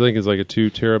 Yeah. I think it's like a 2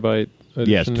 terabyte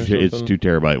Yes, edition or it's something. 2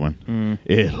 terabyte one. Mm.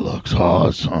 It looks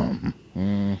awesome.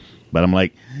 But I'm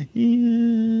like,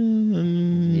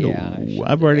 no.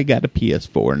 I've already got a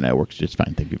PS4, and that works just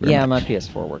fine. Thank you very Yeah, much. my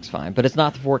PS4 works fine, but it's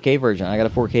not the 4K version. I got a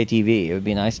 4K TV. It would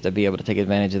be nice to be able to take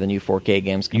advantage of the new 4K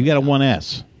games. You got a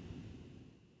 1S.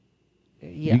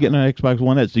 Yeah. You get an Xbox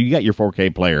One S, so you got your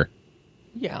 4K player.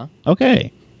 Yeah,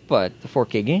 Okay. but the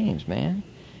 4K games, man.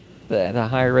 The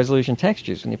higher resolution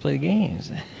textures when you play the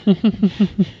games.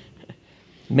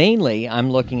 Mainly, I'm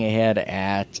looking ahead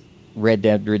at Red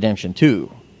Dead Redemption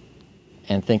 2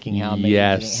 and thinking how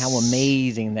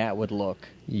amazing that would look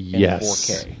in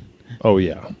 4K. Oh,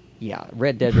 yeah. Yeah,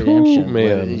 Red Dead Redemption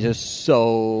man. is just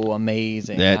so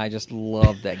amazing. That- I just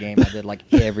loved that game. I did like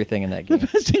everything in that The game.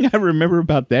 best thing I remember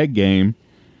about that game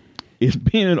is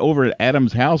being over at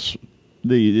Adam's house,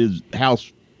 his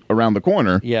house around the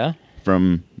corner Yeah.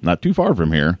 from not too far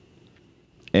from here,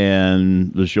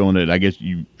 and was showing it. I guess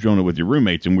you shown it with your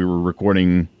roommates, and we were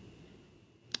recording,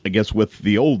 I guess, with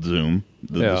the old Zoom,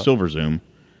 the silver Zoom,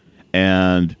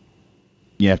 and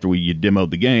after you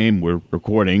demoed the game, we're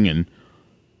recording, and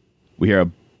we hear a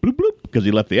bloop bloop because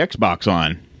he left the Xbox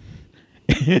on.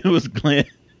 It was Glenn.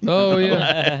 Oh,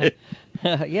 yeah.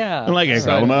 Yeah. I'm like, I called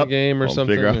Side him of the up. game or Called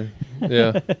him something.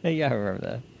 Yeah. Yeah, I remember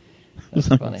that. That's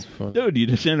funny. It's fun. Dude, you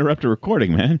just interrupted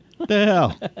recording, man. What the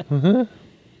hell?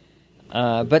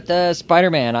 But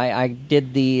Spider-Man, I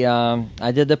did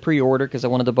the pre-order because I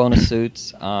wanted the bonus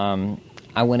suits.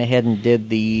 I went ahead and did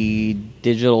the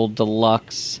digital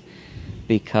deluxe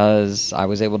because I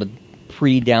was able to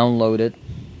pre-download it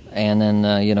and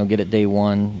then get it day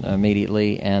one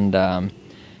immediately. And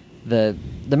the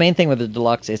main thing with the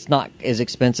deluxe, it's not as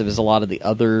expensive as a lot of the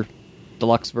other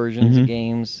deluxe versions of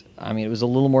games. I mean, it was a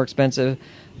little more expensive,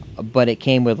 but it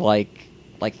came with like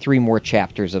 3 more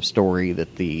chapters of story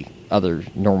that the other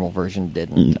normal version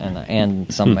didn't,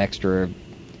 and some extra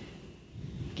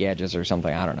gadgets or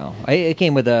something. I don't know. It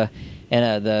came with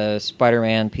the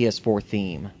Spider-Man PS4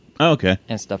 theme Oh, okay.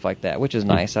 and stuff like that, which is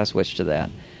nice. I switched to that.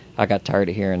 I got tired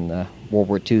of hearing the World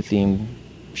War II theme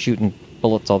shooting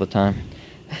bullets all the time.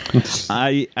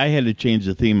 I had to change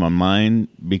the theme on mine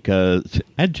because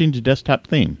I had to change the desktop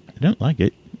theme. I don't like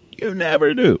it. You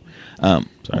never do. Sorry,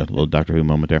 a little Doctor Who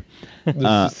moment there.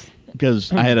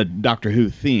 Because I had a Doctor Who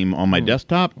theme on my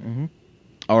desktop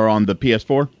or on the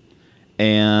PS4,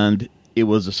 and it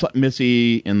was a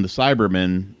Missy and the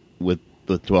Cybermen with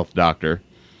the 12th Doctor.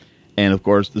 And, of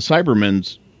course, the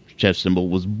Cybermen's chest symbol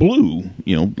was blue,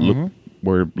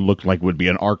 where it looked like it would be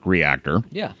an arc reactor.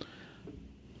 Yeah.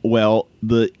 Well,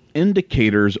 the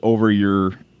indicators over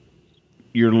your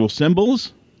little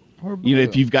symbols,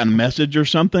 if you've got a message or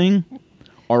something,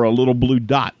 are a little blue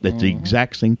dot that's the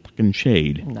exact same fucking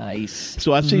shade. Nice.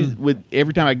 So I see with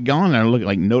every time I go on and I look at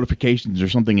like notifications or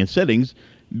something in settings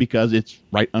because it's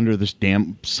right under this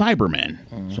damn Cyberman.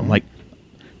 So I'm like,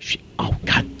 oh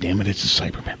god damn it, it's a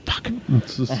Cyberman. Fuck.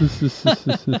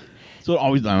 So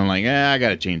always I'm like, I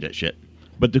gotta change that shit.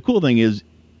 But the cool thing is,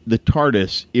 the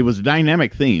TARDIS, it was a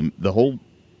dynamic theme. The whole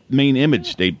main image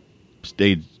stayed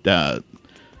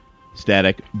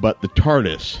static, but the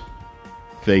TARDIS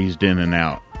phased in and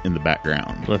out in the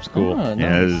background. That's cool. Oh, Yeah,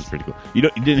 nice. this is pretty cool. You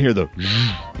didn't hear the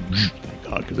thank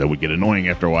God, because that would get annoying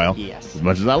after a while. Yes. As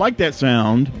much as I like that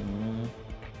sound.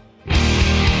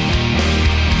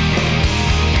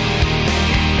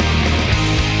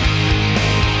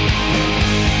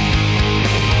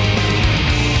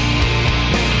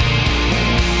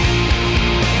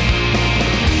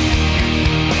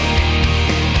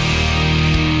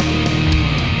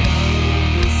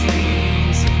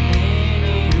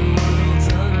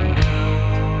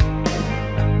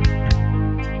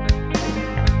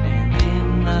 And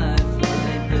in my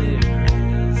flight there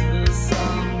is a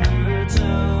song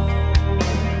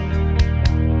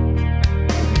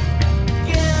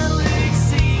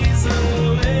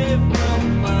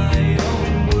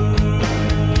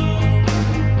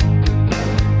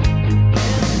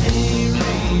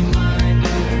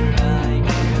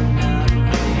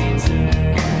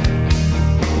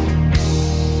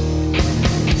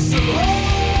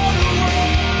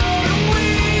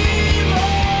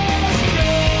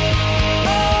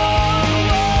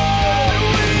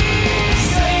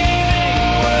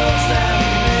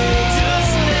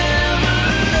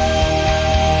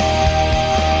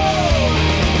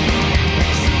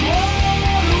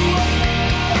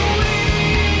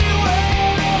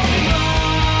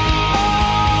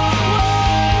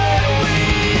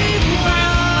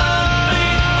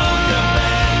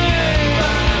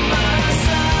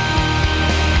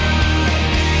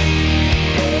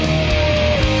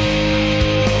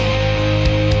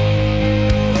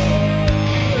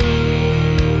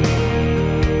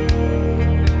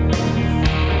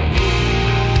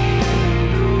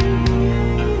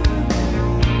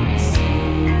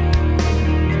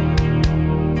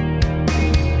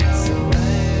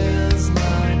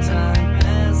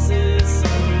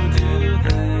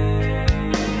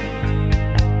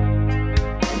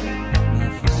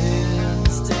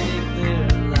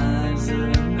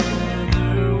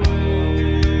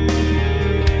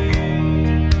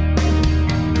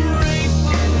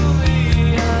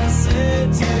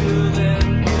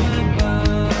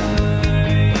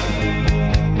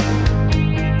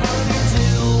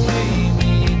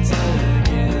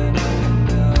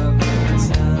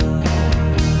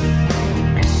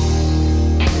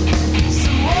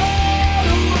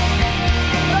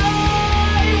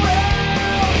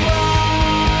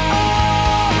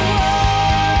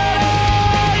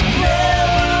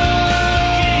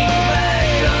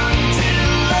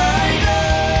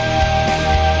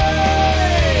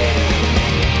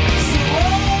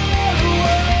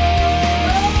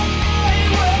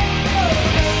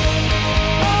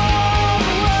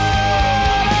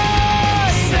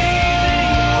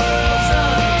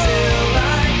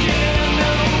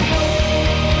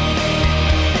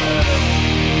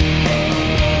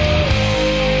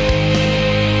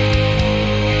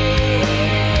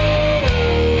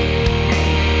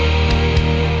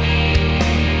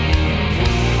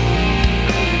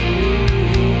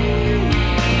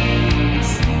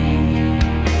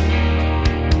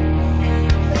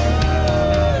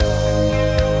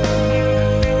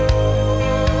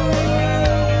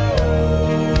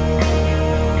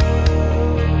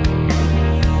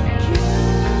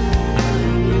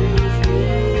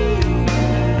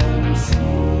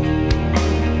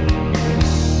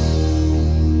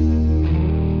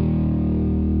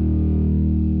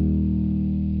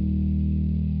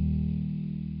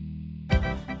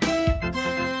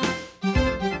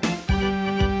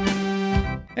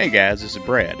Hey guys, this is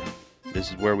Brad. This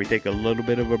is where we take a little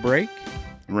bit of a break.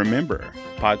 Remember,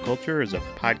 Pod Culture is a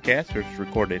podcast that's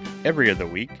recorded every other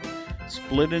week,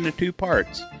 split into 2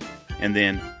 parts, and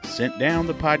then sent down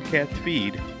the podcast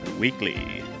feed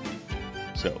weekly.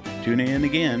 So tune in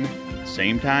again,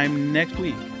 same time next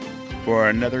week, for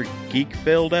another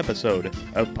geek-filled episode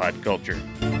of Pod Culture.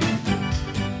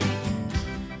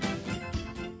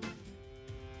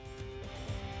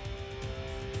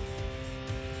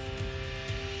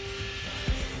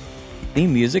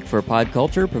 Theme music for Pod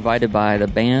Culture provided by the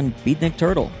band Beatnik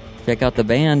Turtle. Check out the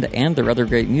band and their other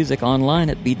great music online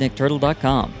at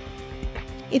beatnikturtle.com.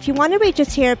 If you want to reach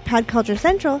us here at Pod Culture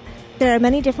Central, there are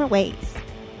many different ways.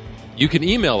 You can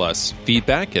email us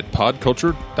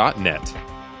feedback@podculture.net.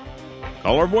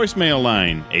 Call our voicemail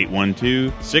line,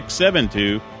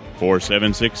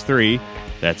 812-672-4763.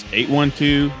 That's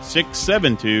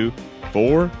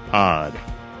 812-672-4POD.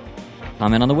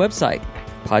 Comment on the website,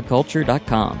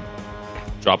 podculture.com.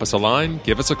 Drop us a line,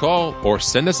 give us a call, or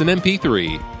send us an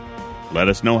MP3. Let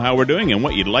us know how we're doing and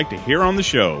what you'd like to hear on the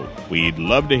show. We'd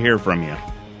love to hear from you.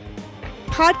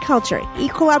 Pod Culture,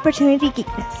 equal opportunity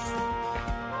geekness.